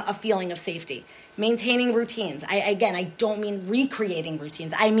giving them a feeling of safety. Maintaining routines. I don't mean recreating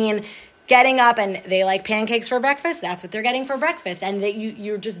routines. I mean getting up and they like pancakes for breakfast. That's what they're getting for breakfast. And that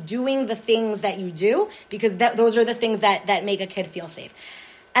you're just doing the things that you do because those are the things that make a kid feel safe.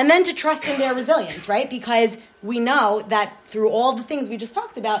 And then to trust in their resilience, right? Because we know that through all the things we just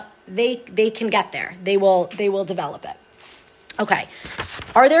talked about, they can get there. They will develop it. Okay.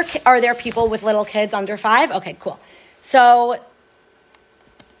 Are there people with little kids under 5? Okay, cool. So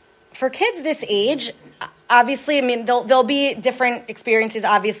for kids this age, obviously, there'll be different experiences.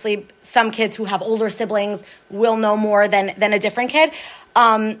 Obviously, some kids who have older siblings will know more than a different kid.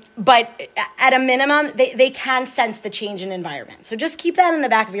 But at a minimum, they can sense the change in environment. So just keep that in the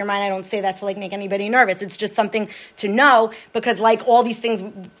back of your mind. I don't say that to like make anybody nervous. It's just something to know because like all these things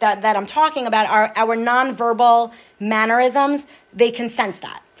that I'm talking about are our nonverbal mannerisms. They can sense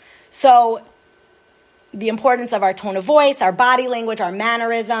that. So the importance of our tone of voice, our body language, our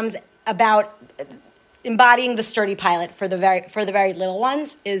mannerisms, about embodying the sturdy pilot for the very little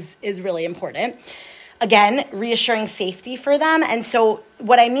ones is really important. Again, reassuring safety for them. And so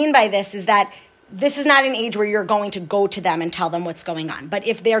what I mean by this is that this is not an age where you're going to go to them and tell them what's going on. But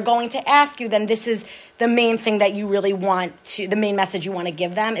if they're going to ask you, then this is the main thing that you really want to, the main message you want to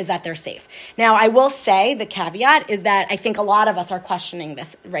give them is that they're safe. Now, I will say the caveat is that I think a lot of us are questioning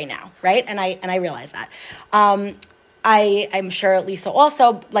this right now, right? And I realize that. I'm sure Lisa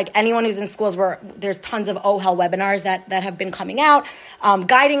also, like anyone who's in schools where there's tons of OHEL webinars that have been coming out,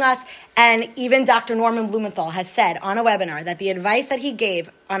 guiding us. And even Dr. Norman Blumenthal has said on a webinar that the advice that he gave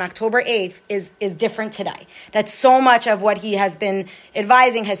on October 8th is different today. That so much of what he has been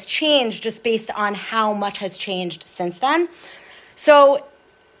advising has changed just based on how much has changed since then. So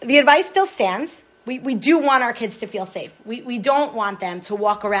the advice still stands. We do want our kids to feel safe. We don't want them to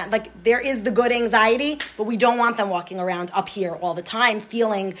walk around, like there is the good anxiety, but we don't want them walking around up here all the time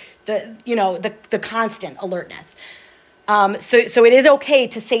feeling the constant alertness. So it is okay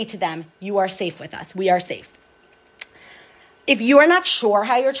to say to them, you are safe with us. We are safe. If you are not sure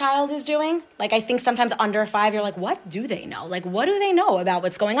how your child is doing, like I think sometimes under 5, you're like, what do they know? Like, what do they know about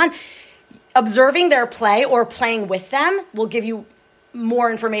what's going on? Observing their play or playing with them will give you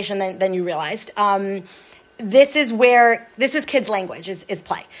more information than you realized. This is kids' language, is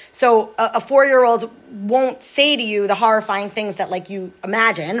play. So a 4-year-old won't say to you the horrifying things that like you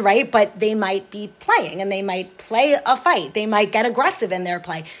imagine, right? But they might be playing and they might play a fight. They might get aggressive in their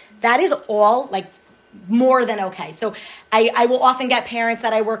play. That is all like more than okay. So I will often get parents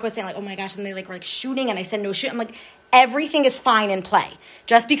that I work with saying like, oh my gosh, and they were shooting and I said no shoot. I'm like, everything is fine in play.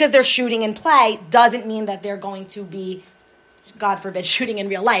 Just because they're shooting in play doesn't mean that they're going to be, God forbid, shooting in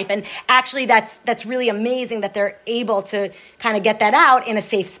real life. And actually that's really amazing that they're able to kind of get that out in a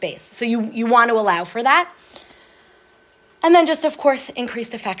safe space. So you want to allow for that. And then just, of course,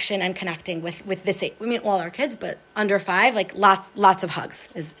 increased affection and connecting with this age. All our kids, but under 5, like lots of hugs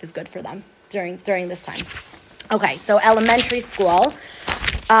is good for them during this time. Okay, so elementary school.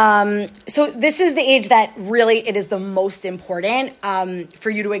 So this is the age that really it is the most important for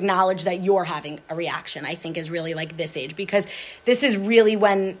you to acknowledge that you're having a reaction, I think is really like this age, because this is really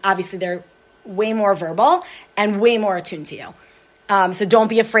when obviously they're way more verbal and way more attuned to you. So don't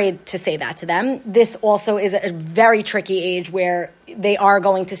be afraid to say that to them. This also is a very tricky age where they are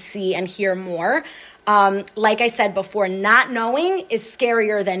going to see and hear more. Like I said before, not knowing is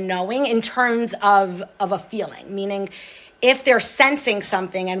scarier than knowing in terms of a feeling, meaning if they're sensing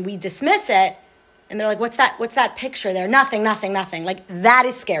something and we dismiss it and they're like, what's that picture there? Nothing. Like that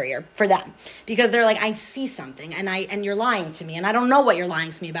is scarier for them because they're like, I see something and you're lying to me and I don't know what you're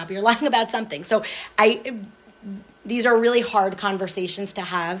lying to me about, but you're lying about something. So these are really hard conversations to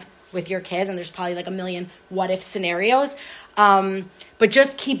have with your kids, and there's probably like a million what-if scenarios. But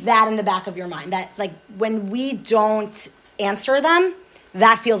just keep that in the back of your mind, that like when we don't answer them,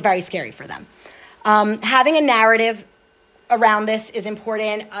 that feels very scary for them. Having a narrative around this is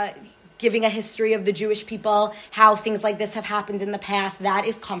important. Giving a history of the Jewish people, how things like this have happened in the past, that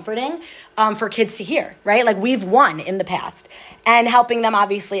is comforting for kids to hear, right? Like we've won in the past. And helping them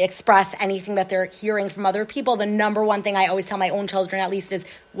obviously express anything that they're hearing from other people. The number one thing I always tell my own children at least is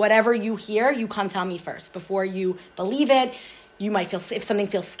whatever you hear, you come tell me first before you believe it. You might feel, if something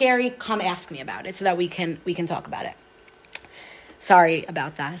feels scary, come ask me about it so that we can talk about it. Sorry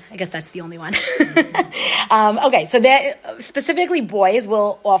about that. I guess that's the only one. Okay, so specifically boys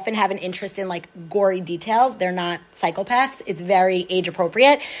will often have an interest in like gory details. They're not psychopaths. It's very age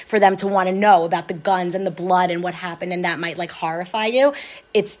appropriate for them to want to know about the guns and the blood and what happened, and that might like horrify you.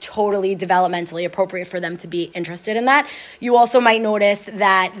 It's totally developmentally appropriate for them to be interested in that. You also might notice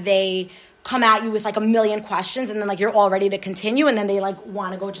that they come at you with like a million questions, and then like you're all ready to continue, and then they like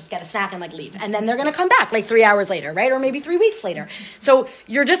want to go just get a snack and like leave, and then they're going to come back like 3 hours later, right? Or maybe 3 weeks later. So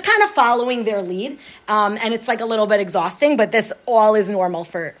you're just kind of following their lead, and it's like a little bit exhausting, but this all is normal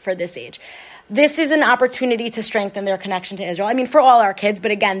for this age. This is an opportunity to strengthen their connection to Israel. I mean, for all our kids,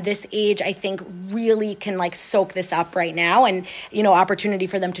 but again, this age, I think, really can like soak this up right now, and, you know, opportunity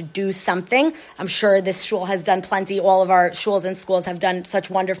for them to do something. I'm sure this shul has done plenty. All of our shuls and schools have done such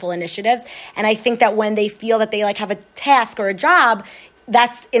wonderful initiatives. And I think that when they feel that they like have a task or a job,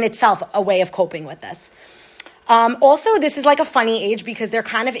 that's in itself a way of coping with this. Also, this is like a funny age because they're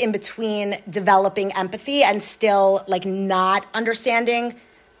kind of in between developing empathy and still like not understanding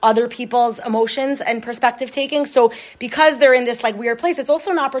other people's emotions and perspective taking. So because they're in this like weird place, it's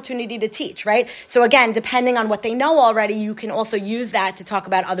also an opportunity to teach, right? So again, depending on what they know already, you can also use that to talk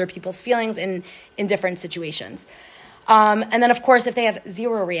about other people's feelings in different situations. And then of course, if they have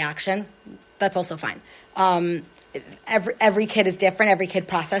zero reaction, that's also fine. Every kid is different. Every kid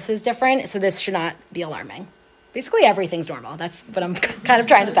processes different. So this should not be alarming. Basically, everything's normal. That's what I'm kind of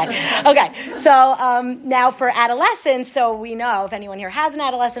trying to say. Okay, so now for adolescence, so we know if anyone here has an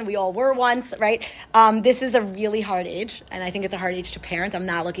adolescent, we all were once, right? This is a really hard age, and I think it's a hard age to parent. I'm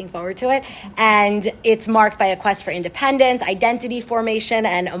not looking forward to it. And it's marked by a quest for independence, identity formation,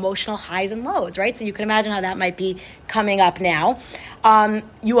 and emotional highs and lows, right? So you can imagine how that might be coming up now.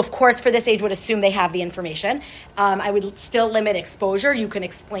 You, of course, for this age would assume they have the information. I would still limit exposure. You can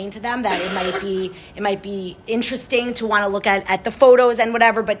explain to them that it might be interesting to want to look at the photos and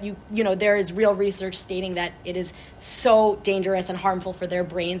whatever, but you know there is real research stating that it is so dangerous and harmful for their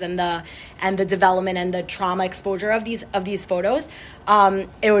brains and the development and the trauma exposure of these photos.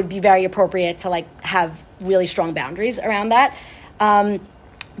 It would be very appropriate to like have really strong boundaries around that.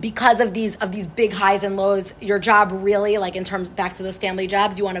 Because of these big highs and lows, your job really, like in terms back to those family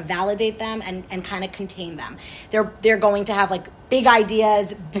jobs, you want to validate them and kind of contain them. They're going to have like big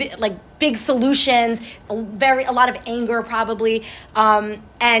ideas, big solutions, a lot of anger probably,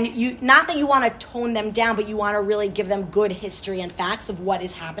 and you not that you want to tone them down, but you want to really give them good history and facts of what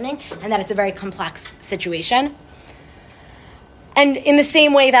is happening, and that it's a very complex situation. And in the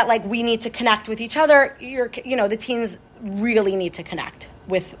same way that like we need to connect with each other, the teens really need to connect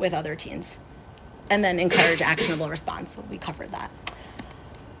with other teens, and then encourage actionable response. So we covered that.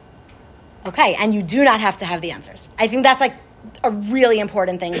 Okay, and you do not have to have the answers. I think that's like a really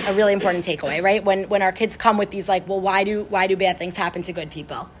important thing, a really important takeaway, right? When our kids come with these like, well, why do bad things happen to good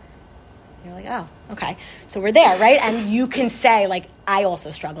people? You're like, oh, okay. So we're there, right? And you can say like, I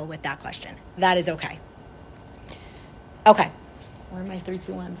also struggle with that question. That is okay. Okay. Where are my 3,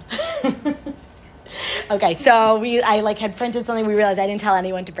 2, 1s? Okay, so I had printed something. We realized I didn't tell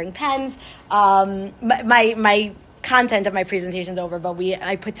anyone to bring pens. My content of my presentation's over, but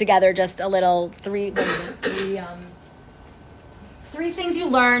I put together just a little three things you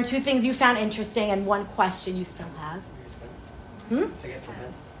learned, 2 things you found interesting, and 1 question you still have. To get some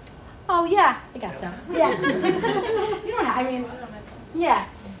pens. Oh yeah, I guess so. Yeah. You don't have. I mean, yeah.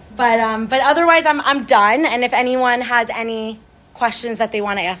 But otherwise, I'm done. And if anyone has any questions that they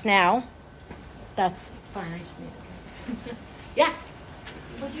want to ask now, that's fine. I just need it. Yeah.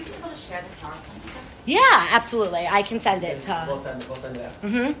 Would you be able to share the PowerPoint? Yeah, absolutely. I can send it to. We'll send it out.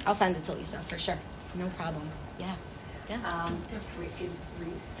 Mm-hmm. I'll send it to Lisa for sure. No problem. Yeah. Is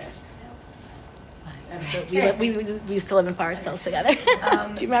Reese 6 now? So we used to live in Forest Hills together. Do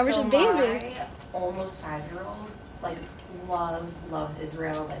you remember some baby? My almost 5-year-old loves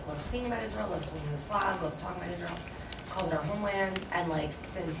Israel. Like loves singing about Israel. Loves holding his flag. Loves talking about Israel. Calls it our homeland. And like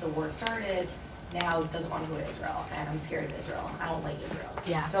since the war started, now doesn't want to go to Israel, and I'm scared of Israel. I don't like Israel.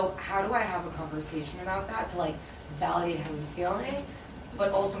 Yeah. So how do I have a conversation about that to like validate how he's feeling,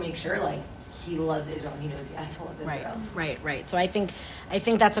 but also make sure like he loves Israel and he knows he has to love Israel. Right. So I think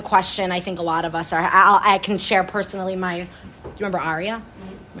that's a question. I think a lot of us are. I can share personally. Do you remember Aria,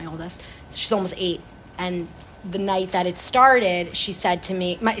 my oldest? She's almost 8, and the night that it started, she said to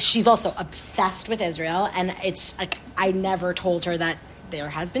me, she's also obsessed with Israel, and it's like I never told her that there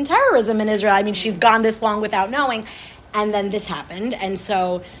has been terrorism in Israel. I mean, she's gone this long without knowing, and then this happened. And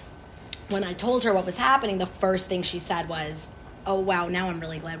so when I told her what was happening, the first thing she said was, oh, wow, now I'm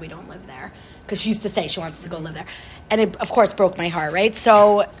really glad we don't live there. Because she used to say she wants to go live there. And it, of course, broke my heart, right?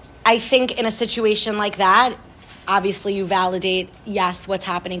 So I think in a situation like that, obviously you validate, yes, what's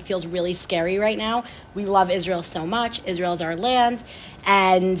happening feels really scary right now. We love Israel so much. Israel is our land.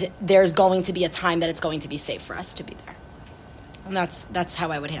 And there's going to be a time that it's going to be safe for us to be there. And that's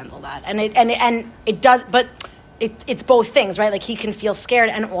how I would handle that. And it does, but it's both things, right? Like he can feel scared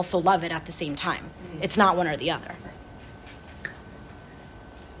and also love it at the same time. It's not one or the other.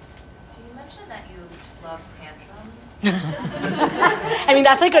 So you mentioned that you love tantrums. I mean,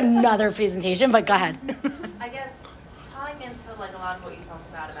 that's like another presentation, but go ahead. I guess tying into like a lot of what you talked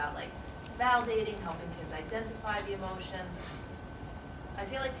about like validating, helping kids identify the emotions. I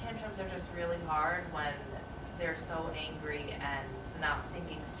feel like tantrums are just really hard when they're so angry and not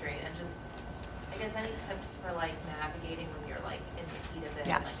thinking straight, and just I guess any tips for like navigating when you're like in the heat of it,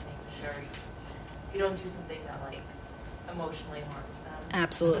 Yes. and like making sure you don't do something that like emotionally harms them.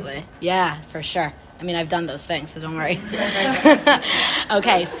 Absolutely. Yeah, for sure. I mean, I've done those things, so don't worry.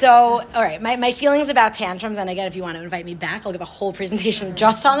 Okay, so, all right, my feelings about tantrums, and again, if you want to invite me back, I'll give a whole presentation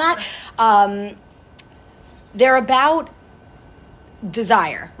just on that. They're about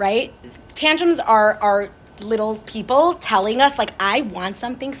desire, right? Tantrums are little people telling us, like, I want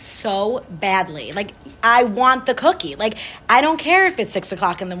something so badly. Like, I want the cookie. Like, I don't care if it's 6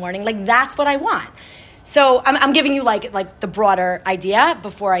 o'clock in the morning. Like, that's what I want. So I'm giving you like the broader idea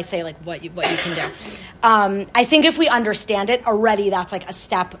before I say like what you can do. I think if we understand it already, that's like a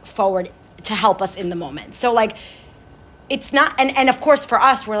step forward to help us in the moment. So like it's not, and of course for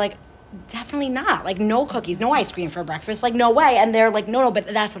us, we're like, definitely not. Like no cookies, no ice cream for breakfast, like no way. And they're like, no, but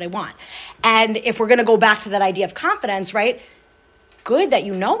that's what I want. And if we're going to go back to that idea of confidence, right? Good that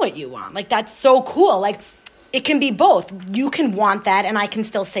you know what you want. Like that's so cool. Like it can be both. You can want that and I can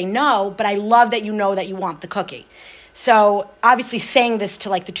still say no, but I love that you know that you want the cookie. So obviously saying this to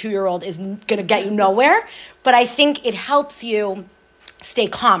like the 2-year-old is going to get you nowhere, but I think it helps you stay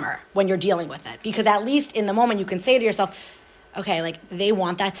calmer when you're dealing with it, because at least in the moment you can say to yourself, okay, like they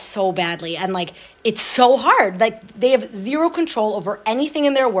want that so badly and like it's so hard. Like they have zero control over anything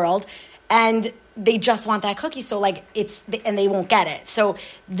in their world and they just want that cookie. So like and they won't get it. So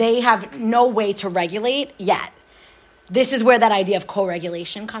they have no way to regulate yet. This is where that idea of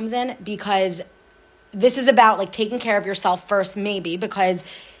co-regulation comes in, because this is about like taking care of yourself first, maybe, because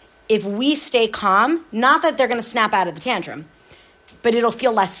if we stay calm, not that they're going to snap out of the tantrum, but it'll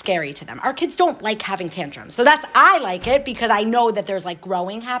feel less scary to them. Our kids don't like having tantrums. So I like it because I know that there's like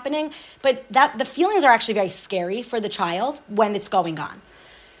growing happening, but that the feelings are actually very scary for the child when it's going on.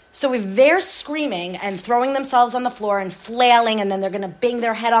 So if they're screaming and throwing themselves on the floor and flailing and then they're going to bang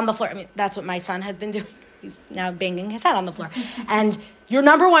their head on the floor. I mean, that's what my son has been doing. He's now banging his head on the floor. And your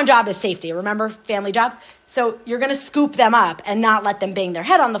number one job is safety. Remember family jobs? So you're going to scoop them up and not let them bang their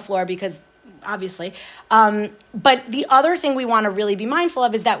head on the floor because obviously. But the other thing we want to really be mindful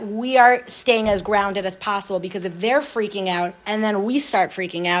of is that we are staying as grounded as possible, because if they're freaking out and then we start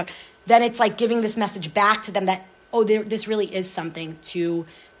freaking out, then it's like giving this message back to them that, oh, this really is something to...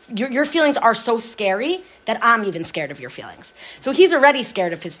 Your feelings are so scary that I'm even scared of your feelings. So he's already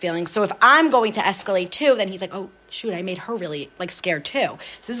scared of his feelings. So if I'm going to escalate too, then he's like, oh, shoot, I made her really like scared too.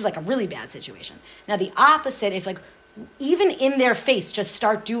 So this is like a really bad situation. Now the opposite, if like even in their face, just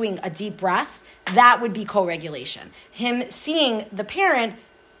start doing a deep breath, that would be co-regulation. Him seeing the parent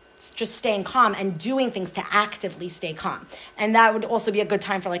just staying calm and doing things to actively stay calm. And that would also be a good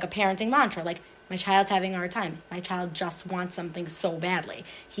time for like a parenting mantra, like, my child's having a hard time. My child just wants something so badly.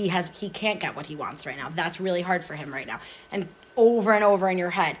 He can't get what he wants right now. That's really hard for him right now. And over in your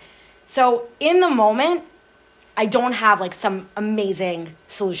head. So in the moment, I don't have like some amazing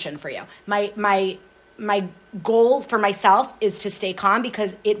solution for you. My goal for myself is to stay calm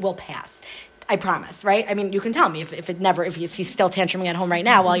because it will pass. I promise, right? I mean, you can tell me if he's still tantruming at home right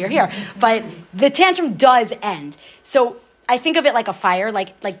now while you're here. But the tantrum does end. So I think of it like a fire,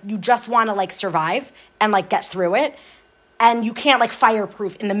 like you just want to like survive and like get through it, and you can't like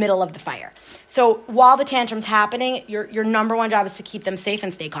fireproof in the middle of the fire. So while the tantrum's happening, your number one job is to keep them safe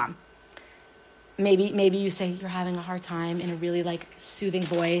and stay calm. maybe you say you're having a hard time in a really like soothing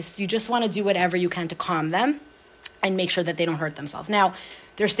voice. You just want to do whatever you can to calm them and make sure that they don't hurt themselves. Now,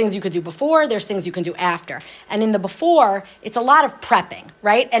 there's things you could do before, there's things you can do after. And in the before, it's a lot of prepping,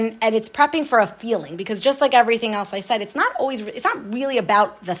 right? And it's prepping for a feeling, because just like everything else I said, it's not really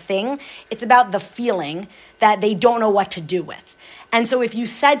about the thing, it's about the feeling that they don't know what to do with. And so if you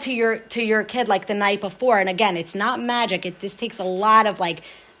said to your kid like the night before, and again, it's not magic, this takes a lot of like,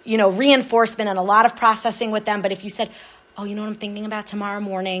 reinforcement and a lot of processing with them. But if you said, oh, you know what I'm thinking about tomorrow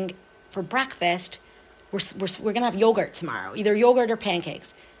morning for breakfast? We're going to have yogurt tomorrow, either yogurt or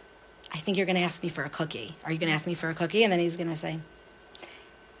pancakes. I think you're going to ask me for a cookie. Are you going to ask me for a cookie? And then he's going to say,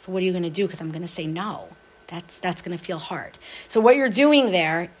 so what are you going to do? Because I'm going to say no. That's going to feel hard. So what you're doing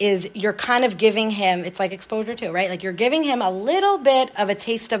there is you're kind of giving him, it's like exposure too, right? Like you're giving him a little bit of a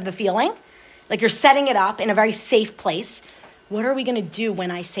taste of the feeling. Like you're setting it up in a very safe place. What are we going to do when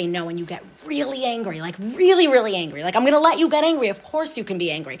I say no and you get really angry, like really, really angry? Like I'm going to let you get angry. Of course you can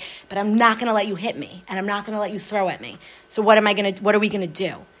be angry, but I'm not going to let you hit me and I'm not going to let you throw at me. So what are we going to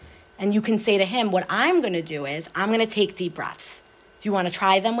do? And you can say to him, what I'm going to do is I'm going to take deep breaths. Do you want to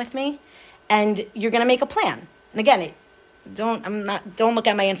try them with me? And you're going to make a plan. And again, don't look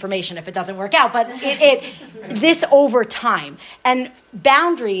at my information if it doesn't work out, but this over time. And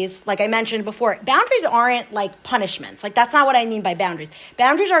boundaries, like I mentioned before, boundaries aren't like punishments. Like that's not what I mean by boundaries.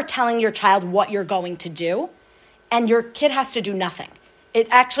 Boundaries are telling your child what you're going to do, and your kid has to do nothing.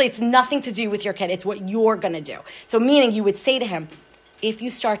 It's nothing to do with your kid. It's what you're going to do. So meaning you would say to him, if you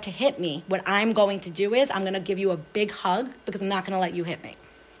start to hit me, what I'm going to do is I'm going to give you a big hug because I'm not going to let you hit me.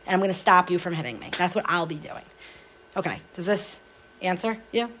 And I'm going to stop you from hitting me. That's what I'll be doing. Okay, does this answer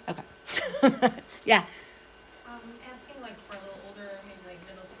you? Okay. Yeah. Asking like for a little older, maybe like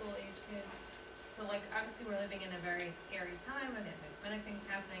middle school age kids. So like obviously we're living in a very scary time and there's many things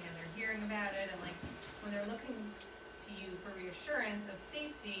happening and they're hearing about it, and like when they're looking to you for reassurance of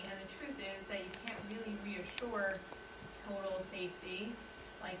safety, and the truth is that you can't really reassure total safety,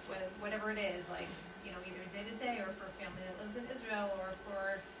 like whatever it is, like either day to day or for a family that lives in Israel or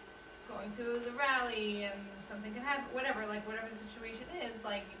for going to the rally and something can happen, whatever the situation is,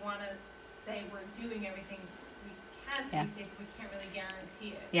 like you want to say we're doing everything we can to be safe, but we can't really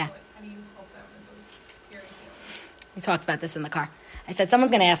guarantee it. Yeah. So like, how do you help them with those scary feelings? We talked about this in the car. I said,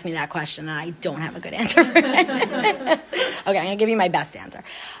 someone's going to ask me that question, and I don't have a good answer for it. Okay, I'm going to give you my best answer.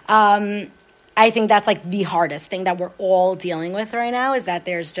 I think that's like the hardest thing that we're all dealing with right now, is that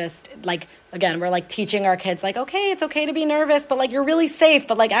there's just like, again, we're like teaching our kids like, okay, it's okay to be nervous, but like you're really safe,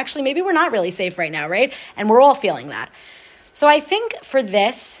 but like actually maybe we're not really safe right now, right? And we're all feeling that. So I think for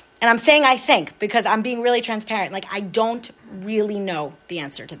this, and I'm saying I think because I'm being really transparent, like I don't really know the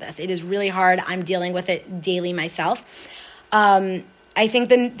answer to this. It is really hard. I'm dealing with it daily myself. I think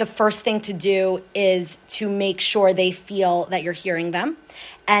the first thing to do is to make sure they feel that you're hearing them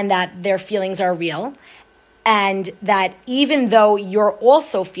and that their feelings are real, and that even though you're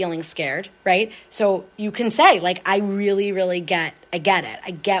also feeling scared, right? So you can say, like, I really, really get it.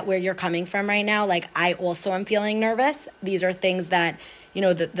 I get where you're coming from right now. Like, I also am feeling nervous. These are things that,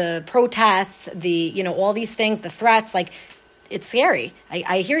 the protests, all these things, the threats, like, it's scary.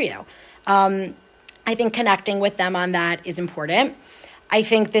 I hear you. I think connecting with them on that is important. I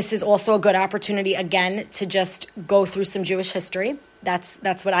think this is also a good opportunity, again, to just go through some Jewish history.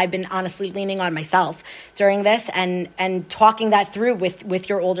 That's what I've been honestly leaning on myself during this, and talking that through with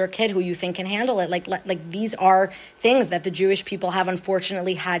your older kid who you think can handle it. Like these are things that the Jewish people have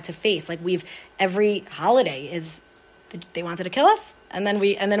unfortunately had to face. Like every holiday is, they wanted to kill us, and then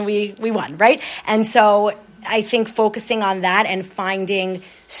we won, right? And so I think focusing on that and finding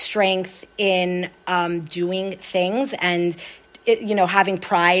strength in doing things and having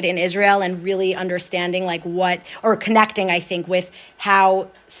pride in Israel and really understanding connecting, I think, with how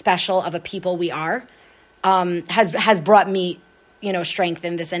special of a people we are, has brought me, strength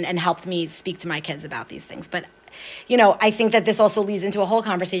in this and helped me speak to my kids about these things. But, I think that this also leads into a whole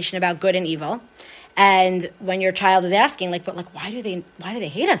conversation about good and evil. And when your child is asking, why do they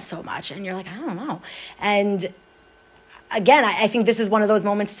hate us so much? And you're like, I don't know. And again, I think this is one of those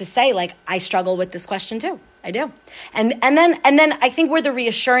moments to say, like, I struggle with this question too. I do. And then I think where the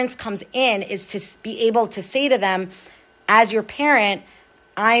reassurance comes in is to be able to say to them, as your parent,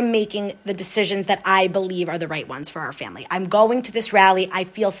 I'm making the decisions that I believe are the right ones for our family. I'm going to this rally. I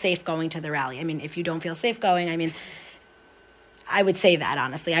feel safe going to the rally. I mean, if you don't feel safe going, I would say that,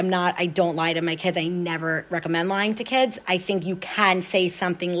 honestly. I don't lie to my kids. I never recommend lying to kids. I think you can say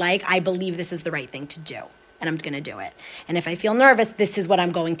something like, I believe this is the right thing to do, and I'm going to do it. And if I feel nervous, this is what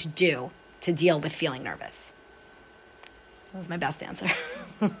I'm going to do to deal with feeling nervous. That was my best answer.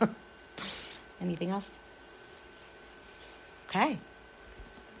 Anything else? Okay.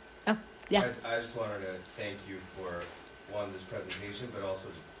 Oh, yeah. I just wanted to thank you for, one, this presentation, but also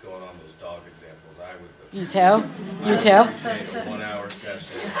just going on those dog examples. You too? You too? I appreciate a 1 hour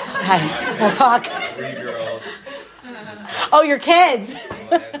session. Okay, we'll talk. 3 girls. Oh, your kids.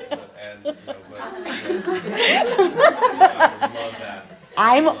 And I would love that.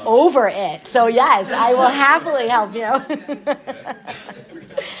 I'm over it. So yes, I will happily help you.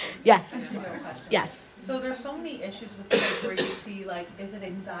 Yeah. Yes. So there's so many issues with this where you see, like, is it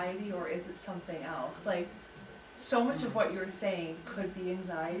anxiety or is it something else? Like, so much of what you're saying could be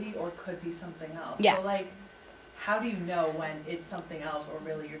anxiety or could be something else. Yeah. So, like, how do you know when it's something else or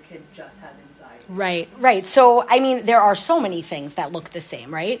really your kid just has anxiety? Right. So, I mean, there are so many things that look the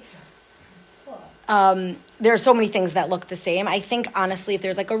same, right? There are so many things that look the same. I think, honestly, if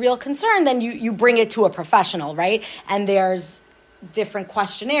there's, like, a real concern, then you bring it to a professional, right? And there's different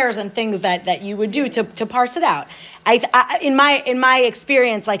questionnaires and things that you would do to parse it out. In my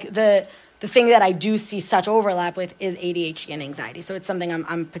experience, like, the thing that I do see such overlap with is ADHD and anxiety. So it's something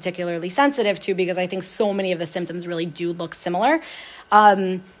I'm particularly sensitive to because I think so many of the symptoms really do look similar.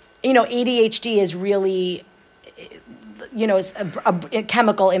 ADHD is really, is a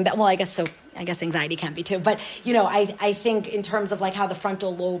chemical imbalance. Well, I guess anxiety can be too. But, I think in terms of like how the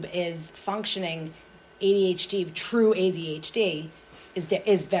frontal lobe is functioning, ADHD, true ADHD,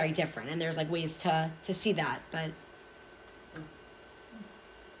 is very different. And there's like ways to see that. But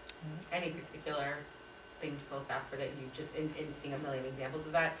any particular things to look out for that you just in seeing a million examples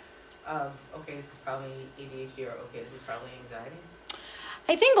of that, of okay, this is probably ADHD, or okay, this is probably anxiety?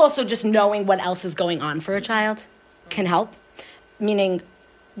 I think also just knowing what else is going on for a child can help. Meaning,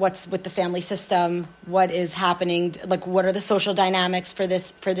 what's with the family system, what is happening, like what are the social dynamics for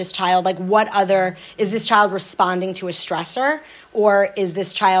this child, like what other, is this child responding to a stressor, or is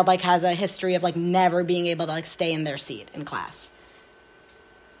this child like has a history of like never being able to like stay in their seat in class?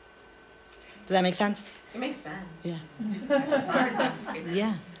 Does that make sense? It makes sense. Yeah. It's hard.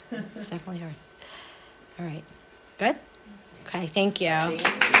 Yeah, it's definitely hard. All right. Good? Okay, thank you.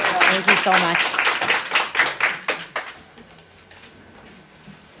 Thank you so much.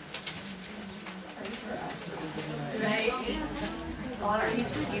 Elana, are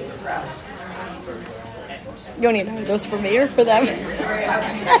these for you or for us? You don't need to know those for me or for them?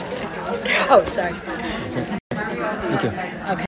 Oh, sorry. Thank you. Okay.